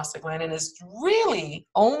anti-inflammatory prostaglandin, is really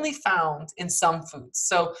only found in some foods.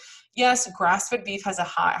 So yes, grass-fed beef has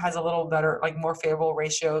a little better, like more favorable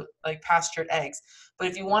ratio, like pastured eggs. But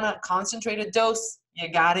if you want a concentrated dose, you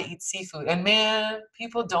gotta eat seafood. And man,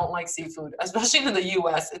 people don't like seafood, especially in the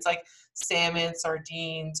US. It's like salmon,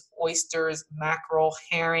 sardines, oysters, mackerel,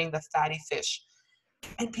 herring, the fatty fish.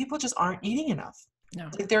 And people just aren't eating enough. No.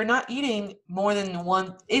 Like they're not eating more than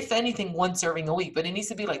one, if anything, one serving a week, but it needs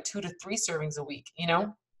to be like 2 to 3 servings a week,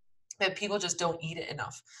 that people just don't eat it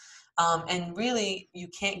enough. And really you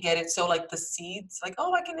can't get it. So like the seeds, like,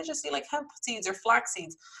 oh, I can just eat like hemp seeds or flax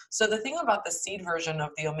seeds. So the thing about the seed version of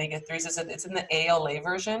the omega-3s is that it's in the ALA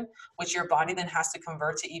version, which your body then has to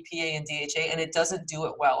convert to EPA and DHA, and it doesn't do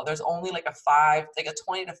it well. There's only like a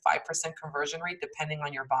 20 to 5% conversion rate depending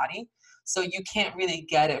on your body. So you can't really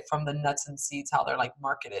get it from the nuts and seeds, how they're like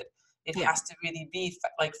marketed. It has to really be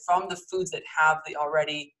like from the foods that have the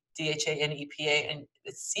already DHA and EPA, and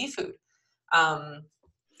it's seafood.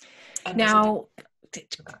 Now,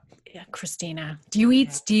 Cristina, do you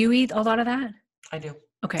eat a lot of that? I do.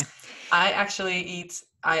 Okay. I actually eat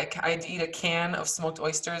a can of smoked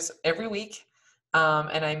oysters every week.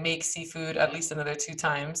 And I make seafood at least another 2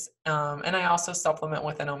 times. And I also supplement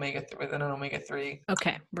with an omega-3.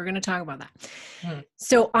 Okay. We're going to talk about that.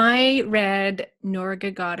 So I read Nora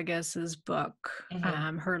Gagadegas's book,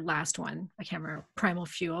 her last one. I can't remember. Primal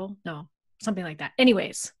Fuel. No, something like that.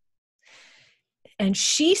 Anyways. And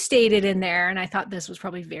she stated in there, and I thought this was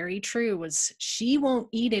probably very true, was she won't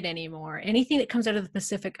eat it anymore. Anything that comes out of the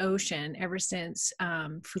Pacific Ocean ever since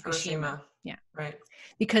Fukushima. Yeah. Right.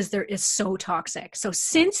 Because there is so toxic. So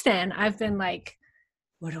since then, I've been like,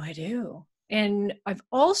 what do I do? And I've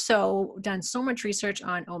also done so much research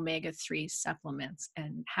on omega-3 supplements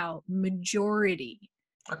and how majority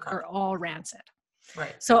are all rancid.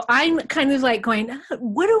 Right. So I'm kind of like going,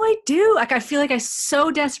 what do I do? Like, I feel like I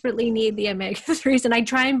so desperately need the omega-3s, and I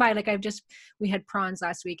try and buy, like, we had prawns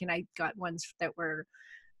last week, and I got ones that were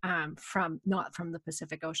not from the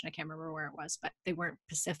Pacific Ocean. I can't remember where it was, but they weren't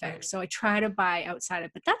Pacific. Right. So I try to buy outside of,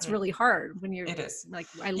 but that's Right. really hard when you're It is. like,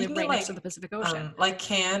 I You live can get right next to the Pacific Ocean. like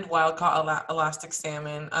canned wild caught elastic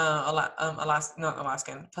salmon, not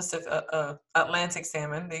Alaskan, Pacific, Atlantic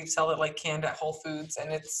salmon. They sell it like canned at Whole Foods,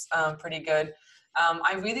 and it's pretty good.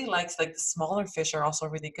 I really like the smaller fish are also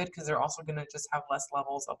really good because they're also going to just have less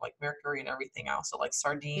levels of like mercury and everything else. So like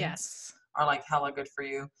sardines Yes. are like hella good for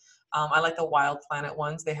you. I like the Wild Planet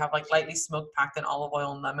ones. They have like lightly smoked, packed in olive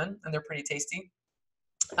oil and lemon, and they're pretty tasty.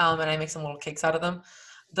 And I make some little cakes out of them.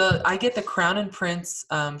 I get the Crown and Prince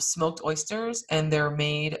smoked oysters, and they're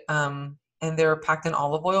made and they're packed in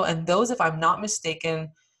olive oil. And those, if I'm not mistaken,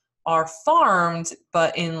 are farmed,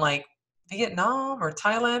 but in like Vietnam or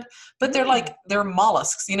Thailand. But they're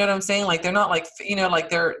mollusks. You know what I'm saying? Like they're not like like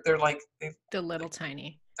they're like the little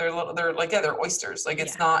tiny. They're like they're oysters. Like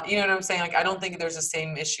it's not, you know what I'm saying? Like I don't think there's the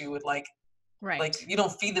same issue with like you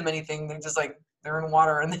don't feed them anything. They're just like they're in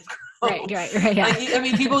water and they grow. Right. Yeah. Like I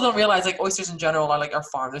mean, people don't realize like oysters in general are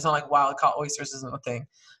farmed. It's not like wild caught oysters isn't a thing.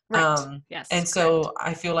 Right. Yes. And so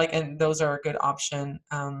I feel like, and those are a good option.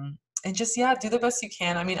 And just do the best you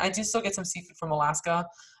can. I mean, I do still get some seafood from Alaska.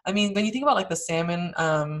 I mean, when you think about like the salmon,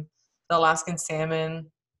 the Alaskan salmon,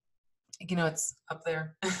 it's up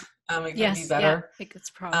there. It could be better. Yeah, I think it's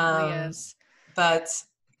probably is. But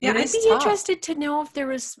yeah, I'd be tough. interested to know if there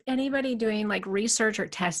was anybody doing like research or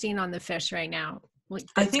testing on the fish right now. Like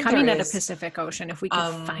that's coming out of Pacific Ocean. If we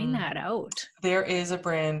could find that out. There is a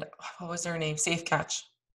brand. What was their name? Safe Catch.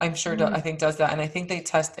 I'm sure. I think does that, and I think they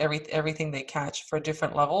test everything they catch for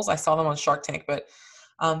different levels. I saw them on Shark Tank, but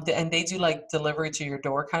and they do like delivery to your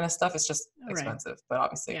door kind of stuff. It's just expensive, but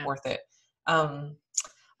obviously worth it.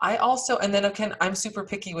 I also, and then again, I'm super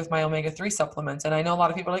picky with my omega-3 supplements, and I know a lot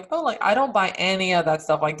of people are like, oh, like I don't buy any of that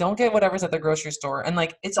stuff. Like, don't get whatever's at the grocery store, and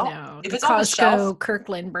like it's all if it's Costco, on the shelf,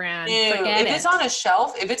 Kirkland brand. If it's on a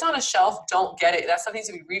shelf, don't get it. That stuff needs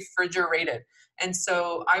to be refrigerated. And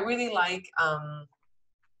so I really like,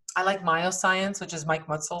 I like Myoscience, which is Mike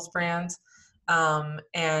Mutzel's brand.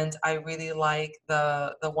 And I really like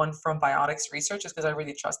the one from Biotics Research, just because I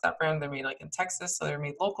really trust that brand. They're made like in Texas, so they're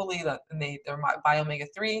made locally. They're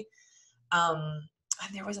Bio-omega-3. And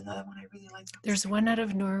there was another one I really liked. There's one out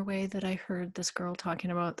of Norway that I heard this girl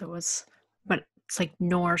talking about that was, but it's like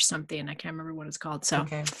Nor something. I can't remember what it's called. So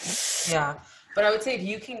okay, yeah. But I would say if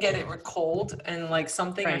you can get it cold, and like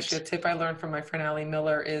something actually a tip I learned from my friend Allie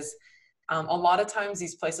Miller is. A lot of times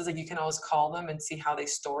these places, like you can always call them and see how they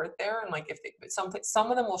store it there. And like some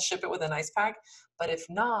of them will ship it with an ice pack, but if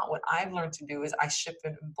not, what I've learned to do is I ship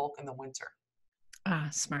it in bulk in the winter. Ah,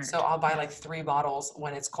 smart. So I'll buy like 3 bottles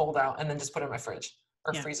when it's cold out and then just put it in my fridge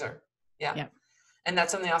or freezer. Yeah. And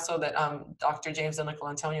that's something also that Dr. James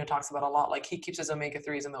Antonio talks about a lot. Like he keeps his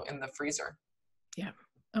omega-3s in the freezer. Yeah.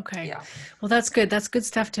 Okay. Yeah. Well, that's good. That's good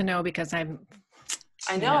stuff to know because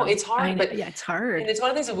I know it's hard, but it's hard. And it's one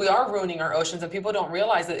of the things that we are ruining our oceans, and people don't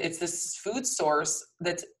realize that it's this food source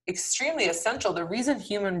that's extremely essential. The reason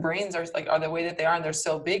human brains are the way that they are and they're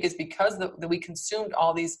so big is because that we consumed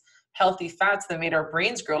all these healthy fats that made our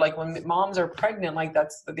brains grow. Like when moms are pregnant, like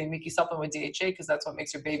they make you supplement with DHA because that's what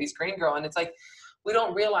makes your baby's brain grow. And it's like we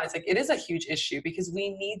don't realize like it is a huge issue because we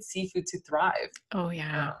need seafood to thrive. Oh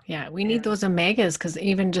yeah. We need those omegas because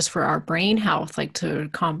even just for our brain health, like to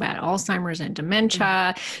combat Alzheimer's and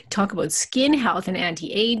dementia, talk about skin health and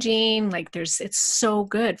anti-aging, like it's so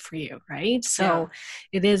good for you, right? So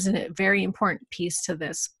it is a very important piece to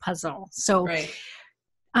this puzzle. So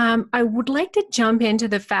I would like to jump into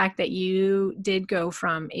the fact that you did go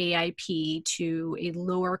from AIP to a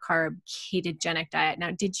lower carb ketogenic diet.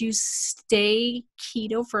 Now, did you stay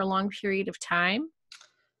keto for a long period of time?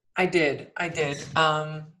 I did. I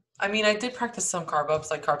mean, I did practice some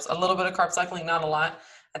carbs, a little bit of carb cycling, not a lot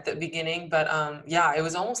at the beginning, but it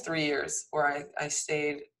was almost 3 years where I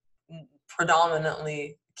stayed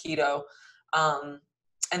predominantly keto. And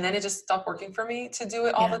then it just stopped working for me to do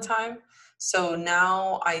it all the time. So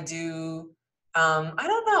now I do, I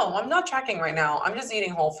don't know. I'm not tracking right now. I'm just eating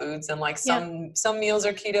whole foods and like some meals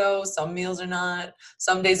are keto, some meals are not.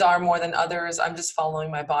 Some days are more than others. I'm just following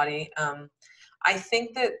my body. I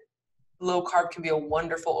think that low carb can be a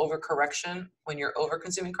wonderful overcorrection when you're over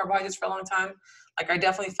consuming carbohydrates for a long time. Like I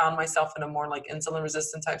definitely found myself in a more like insulin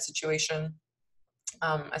resistant type situation.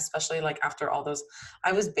 Especially like after all those,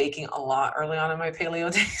 I was baking a lot early on in my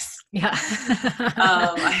paleo days.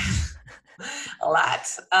 a lot.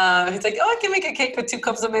 He's like, oh, I can make a cake with 2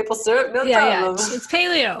 cups of maple syrup. No Yeah. problem. It's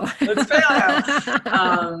paleo. It's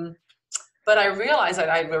paleo. But I realized that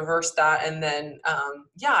I reversed that. And then,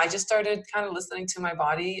 I just started kind of listening to my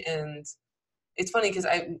body. And it's funny because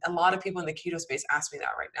a lot of people in the keto space ask me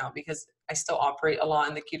that right now, because I still operate a lot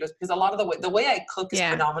in the keto, because a lot of the way I cook is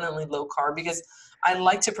predominantly low carb, because I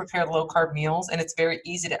like to prepare low carb meals, and it's very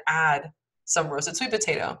easy to add some roasted sweet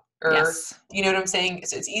potato, or you know what I'm saying?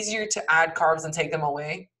 So it's easier to add carbs and take them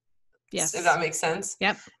away. Yes. If that makes sense.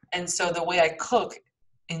 Yep. And so the way I cook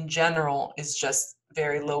in general is just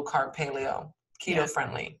very low carb, paleo, keto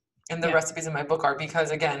friendly. And the recipes in my book are,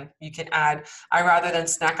 because again, you can add, I rather than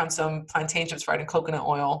snack on some plantain chips fried in coconut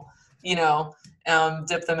oil,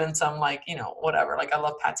 dip them in some whatever. Like I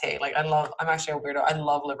love pate. I'm actually a weirdo. I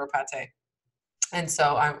love liver pate. And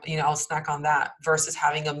so I'll snack on that versus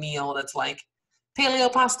having a meal that's like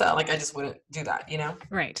paleo pasta. Like I just wouldn't do that,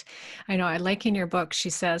 Right. I know. I like in your book, she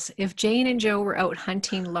says, if Jane and Joe were out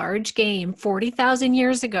hunting large game 40,000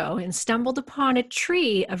 years ago and stumbled upon a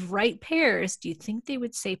tree of ripe pears, do you think they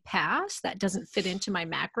would say, pass? That doesn't fit into my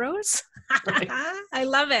macros. Right. I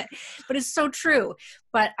love it. But it's so true.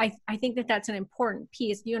 But I think that that's an important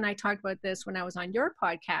piece. You and I talked about this when I was on your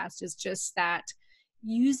podcast, is just that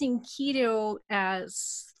using keto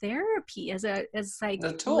as therapy, as like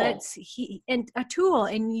a tool. And a tool,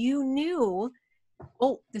 and you knew,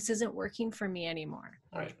 oh, this isn't working for me anymore.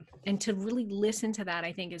 Right. And to really listen to that,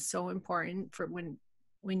 I think, is so important for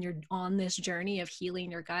when you're on this journey of healing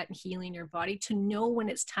your gut and healing your body, to know when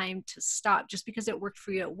it's time to stop. Just because it worked for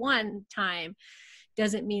you at one time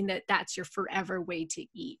doesn't mean that that's your forever way to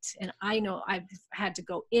eat. And I know I've had to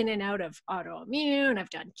go in and out of autoimmune. I've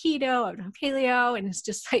done keto, I've done paleo, and it's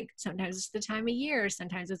just like, sometimes it's the time of year,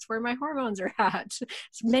 sometimes it's where my hormones are at.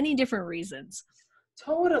 It's many different reasons.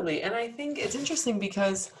 Totally. And I think it's interesting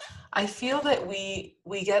because I feel that we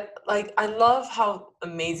get, like, I love how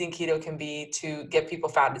amazing keto can be to get people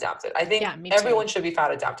fat adapted. I think everyone should be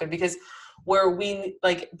fat adapted, because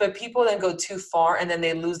but people then go too far and then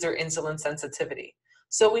they lose their insulin sensitivity.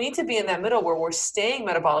 So we need to be in that middle where we're staying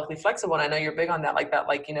metabolically flexible. And I know you're big on that,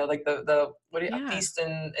 feast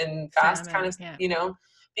and fast kind of,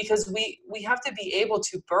 because we have to be able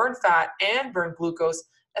to burn fat and burn glucose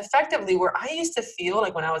effectively. Where I used to feel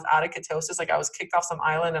like when I was out of ketosis, like I was kicked off some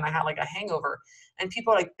island and I had like a hangover, and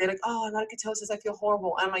people are they're like, oh, I'm out of ketosis, I feel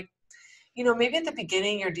horrible. And I'm like, maybe at the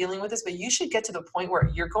beginning you're dealing with this, but you should get to the point where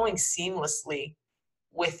you're going seamlessly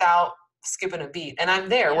without skipping a beat. And I'm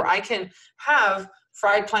there where I can have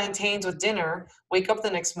fried plantains with dinner, wake up the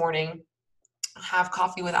next morning, have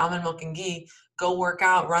coffee with almond milk and ghee, go work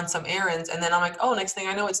out, run some errands. And then I'm like, oh, next thing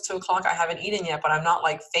I know, it's 2:00. I haven't eaten yet, but I'm not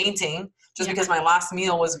like fainting just because my last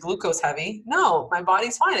meal was glucose heavy. No, my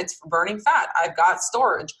body's fine. It's burning fat. I've got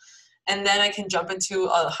storage. And then I can jump into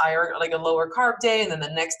a lower carb day, and then the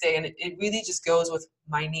next day. And it really just goes with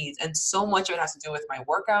my needs. And so much of it has to do with my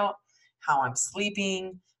workout, how I'm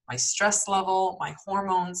sleeping, my stress level, my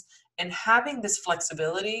hormones. And having this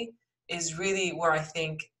flexibility is really where I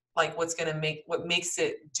think what makes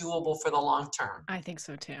it doable for the long term. I think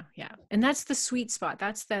so too. Yeah. And that's the sweet spot.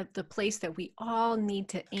 That's the place that we all need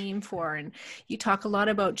to aim for. And you talk a lot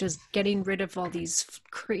about just getting rid of all these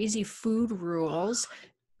crazy food rules,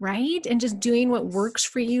 right? And just doing what works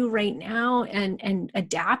for you right now, and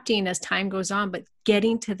adapting as time goes on, but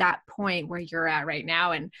getting to that point where you're at right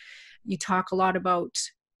now. And you talk a lot about,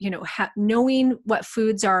 knowing what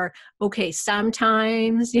foods are okay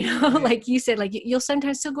sometimes, like you said, like you'll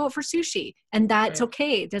sometimes still go out for sushi, and that's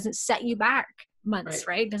okay. It doesn't set you back months,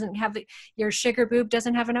 right? It doesn't have your sugar boob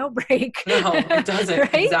doesn't have an outbreak. No, it doesn't.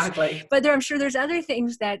 Right? Exactly. But I'm sure there's other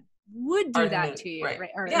things that would do that to you, right?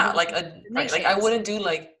 Or like I wouldn't do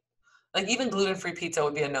like even gluten-free pizza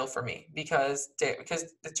would be a no for me, because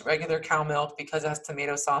it's regular cow milk, because it has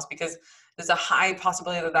tomato sauce, because there's a high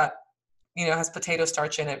possibility that has potato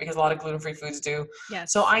starch in it, because a lot of gluten-free foods do.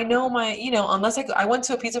 Yes. So I know unless I went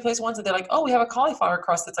to a pizza place once and they're like, oh, we have a cauliflower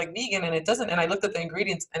crust that's like vegan, and it doesn't. And I looked at the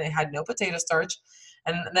ingredients and it had no potato starch.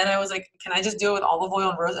 And then I was like, can I just do it with olive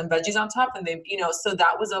oil and roast and veggies on top? And they, so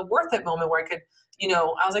that was a worth it moment where I could,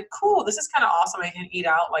 I was like, cool, this is kind of awesome. I can eat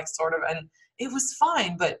out, like, sort of, and it was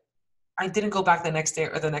fine, but I didn't go back the next day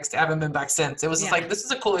or the next day. I haven't been back since. It was just like, this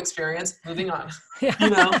is a cool experience. Moving on.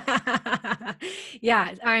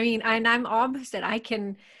 Yeah. I mean, and I'm opposite. I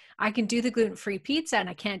can do the gluten-free pizza, and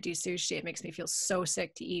I can't do sushi. It makes me feel so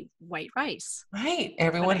sick to eat white rice. Right.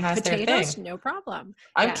 Everyone has their thing. No problem.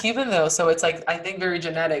 I'm Cuban though. So it's like, I think very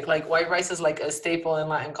genetic, like white rice is like a staple in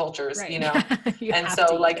Latin cultures, right. And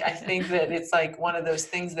so like, I think that it's like one of those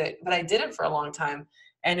things but I did it for a long time.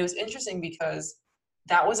 And it was interesting because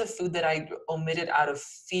that was a food that I omitted out of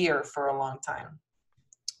fear for a long time,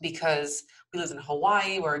 because we lived in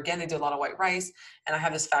Hawaii, where again, they do a lot of white rice. And I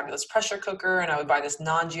have this fabulous pressure cooker, and I would buy this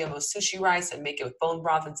non-GMO sushi rice and make it with bone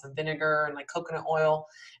broth and some vinegar and like coconut oil.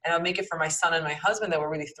 And I would make it for my son and my husband that were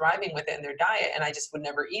really thriving with it in their diet. And I just would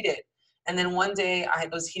never eat it. And then one day I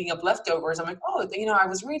was heating up leftovers. I'm like, oh, I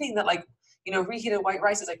was reading that like, reheated white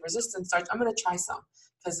rice is like resistant starch. I'm going to try some,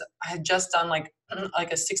 because I had just done like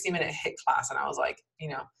a 60-minute HIIT class. And I was like,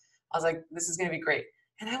 this is going to be great.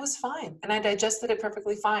 And I was fine. And I digested it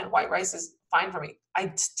perfectly fine. White rice is fine for me.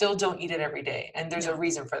 I still don't eat it every day. And there's a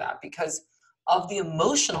reason for that, because of the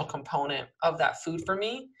emotional component of that food for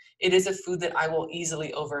me. It is a food that I will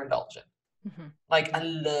easily overindulge in. Mm-hmm. Like, I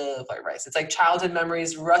love white rice. It's like childhood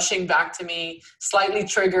memories rushing back to me, slightly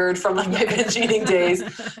triggered from like my binge eating days.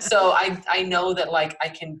 So I know that like I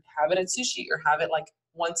can have it at sushi or have it like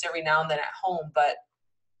once every now and then at home, but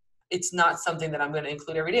it's not something that I'm going to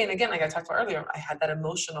include every day. And again, like I talked about earlier, I had that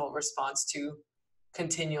emotional response to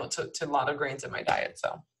continue to a lot of grains in my diet.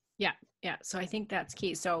 So yeah. So I think that's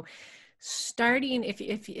key. So starting,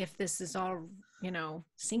 if this is all,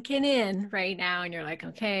 sinking in right now, and you're like,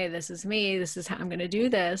 okay, this is me, this is how I'm going to do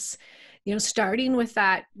this, starting with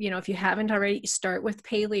that, if you haven't already, start with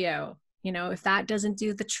paleo. If that doesn't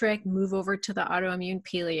do the trick, move over to the autoimmune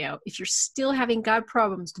paleo. If you're still having gut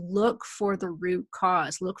problems, look for the root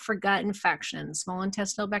cause. Look for gut infections, small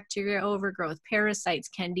intestinal bacteria overgrowth, parasites,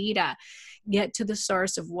 candida. Get to the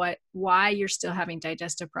source of why you're still having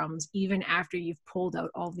digestive problems, even after you've pulled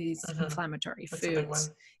out all these inflammatory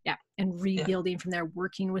foods. Yeah. And rebuilding from there,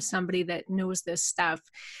 working with somebody that knows this stuff.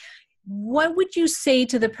 What would you say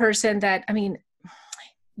to the person that,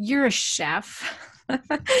 you're a chef.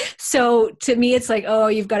 So to me, it's like, oh,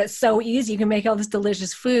 you've got it so easy. You can make all this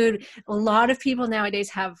delicious food. A lot of people nowadays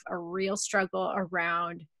have a real struggle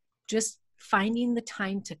around just finding the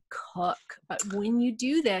time to cook. But when you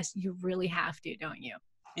do this, you really have to, don't you?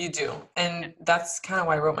 You do. And that's kind of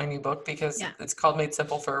why I wrote my new book, because it's called Made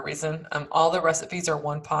Simple for a reason. All the recipes are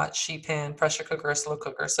one pot, sheet pan, pressure cooker, slow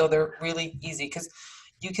cooker. So they're really easy, because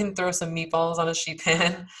you can throw some meatballs on a sheet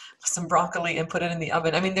pan, some broccoli, and put it in the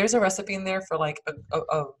oven. There's a recipe in there for like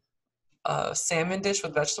a salmon dish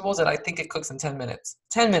with vegetables that I think it cooks in 10 minutes.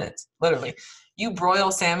 10 minutes, literally. You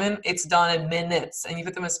broil salmon, it's done in minutes, and you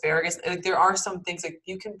put them asparagus. Like, there are some things like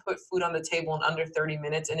you can put food on the table in under 30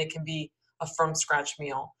 minutes, and it can be a from scratch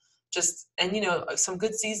meal. And some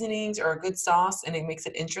good seasonings or a good sauce, and it makes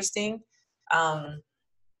it interesting. And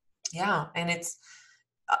it's,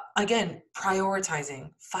 again, prioritizing,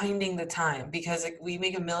 finding the time, because we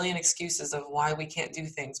make a million excuses of why we can't do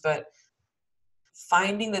things, but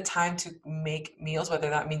finding the time to make meals, whether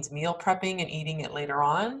that means meal prepping and eating it later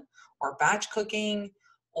on, or batch cooking,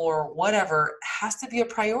 or whatever, has to be a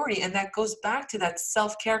priority. And that goes back to that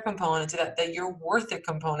self-care component, to that you're worth it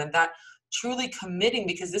component, that truly committing,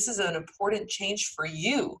 because this is an important change for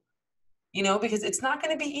you. Because it's not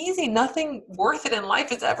going to be easy. Nothing worth it in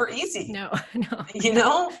life is ever easy. No.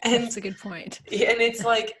 And that's a good point. And it's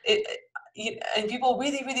like, and people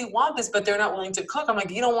really, really want this, but they're not willing to cook. I'm like,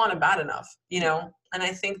 you don't want it bad enough, And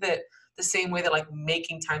I think that the same way that like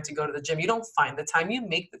making time to go to the gym, you don't find the time, you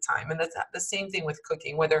make the time. And that's the same thing with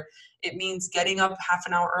cooking, whether it means getting up half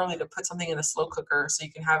an hour early to put something in a slow cooker so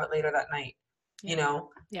you can have it later that night,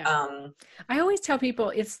 I always tell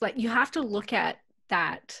people, it's like, you have to look at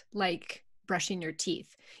that like brushing your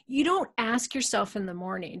teeth. You don't ask yourself in the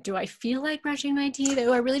morning, do I feel like brushing my teeth?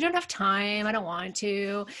 Oh, I really don't have time. I don't want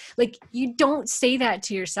to. Like, you don't say that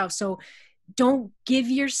to yourself. So don't give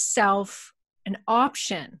yourself an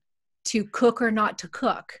option to cook or not to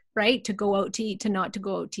cook, right? To go out to eat, to not to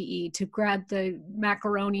go out to eat, to grab the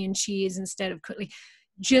macaroni and cheese instead of cooking.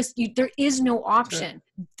 There is no option.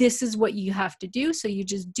 Sure. This is what you have to do. So you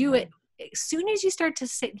just do it. As soon as you start to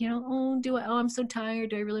say, I'm so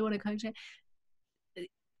tired. Do I really want to cook?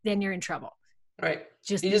 Then you're in trouble. Right.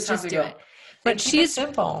 You just have to do go. it. But she's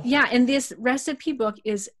simple. Yeah. And this recipe book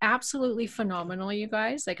is absolutely phenomenal, you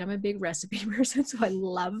guys. Like, I'm a big recipe person, so I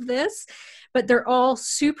love this, but they're all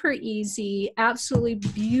super easy, absolutely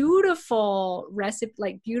beautiful recipe,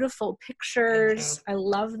 like beautiful pictures. I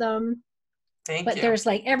love them. But there's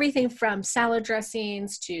like everything from salad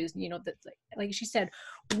dressings to, like she said,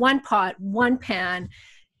 one pot, one pan,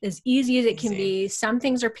 as easy as it can be. Some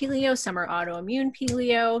things are paleo, some are autoimmune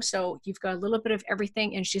paleo. So you've got a little bit of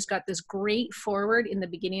everything. And she's got this great foreword in the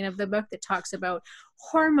beginning of the book that talks about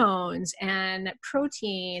hormones and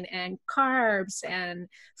protein and carbs and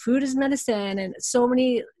food as medicine and so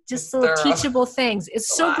many just It's little thorough. teachable things.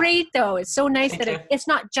 It's A so lot. great though. It's so nice Thank that you. it's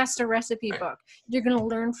not just a recipe Right. book. You're going to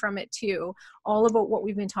learn from it too, all about what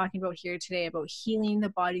we've been talking about here today, about healing the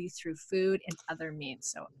body through food and other means.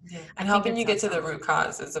 So Yeah. I And think helping it's you get to the awesome. root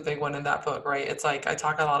cause is a big one in that book, right? It's like I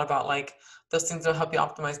talk a lot about like those things that help you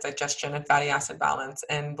optimize digestion and fatty acid balance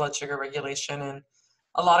and blood sugar regulation, and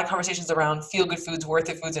a lot of conversations around feel good foods, worth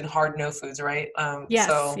it foods, and hard no foods, right? Yes.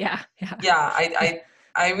 So Yeah. Yeah. yeah,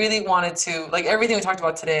 I really wanted to, like, everything we talked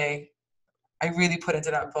about today, I really put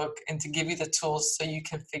into that book, and to give you the tools so you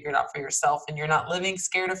can figure it out for yourself and you're not living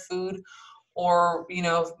scared of food, or,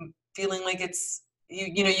 feeling like it's,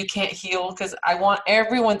 you can't heal, because I want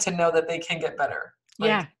everyone to know that they can get better.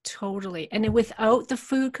 Yeah, Like, totally. And without the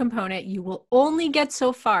food component, you will only get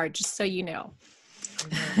so far, just so you know.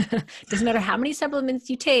 I know. Doesn't matter how many supplements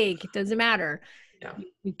you take, it doesn't matter. Yeah.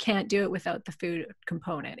 You can't do it without the food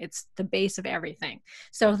component. It's the base of everything.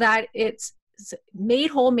 So that it's Made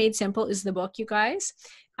Whole, Made Simple is the book, you guys.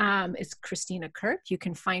 It's Cristina Curp. You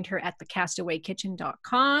can find her at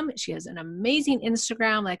thecastawaykitchen.com. She has an amazing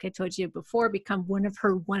Instagram. Like I told you before, become one of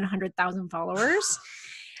her 100,000 followers.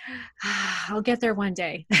 I'll get there one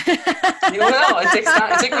day. You will.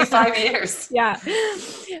 It took me 5 years. Yeah.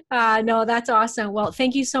 No, that's awesome. Well,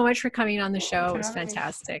 thank you so much for coming on the show. It was Thank you for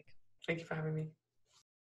having me. fantastic. Thank you for having me.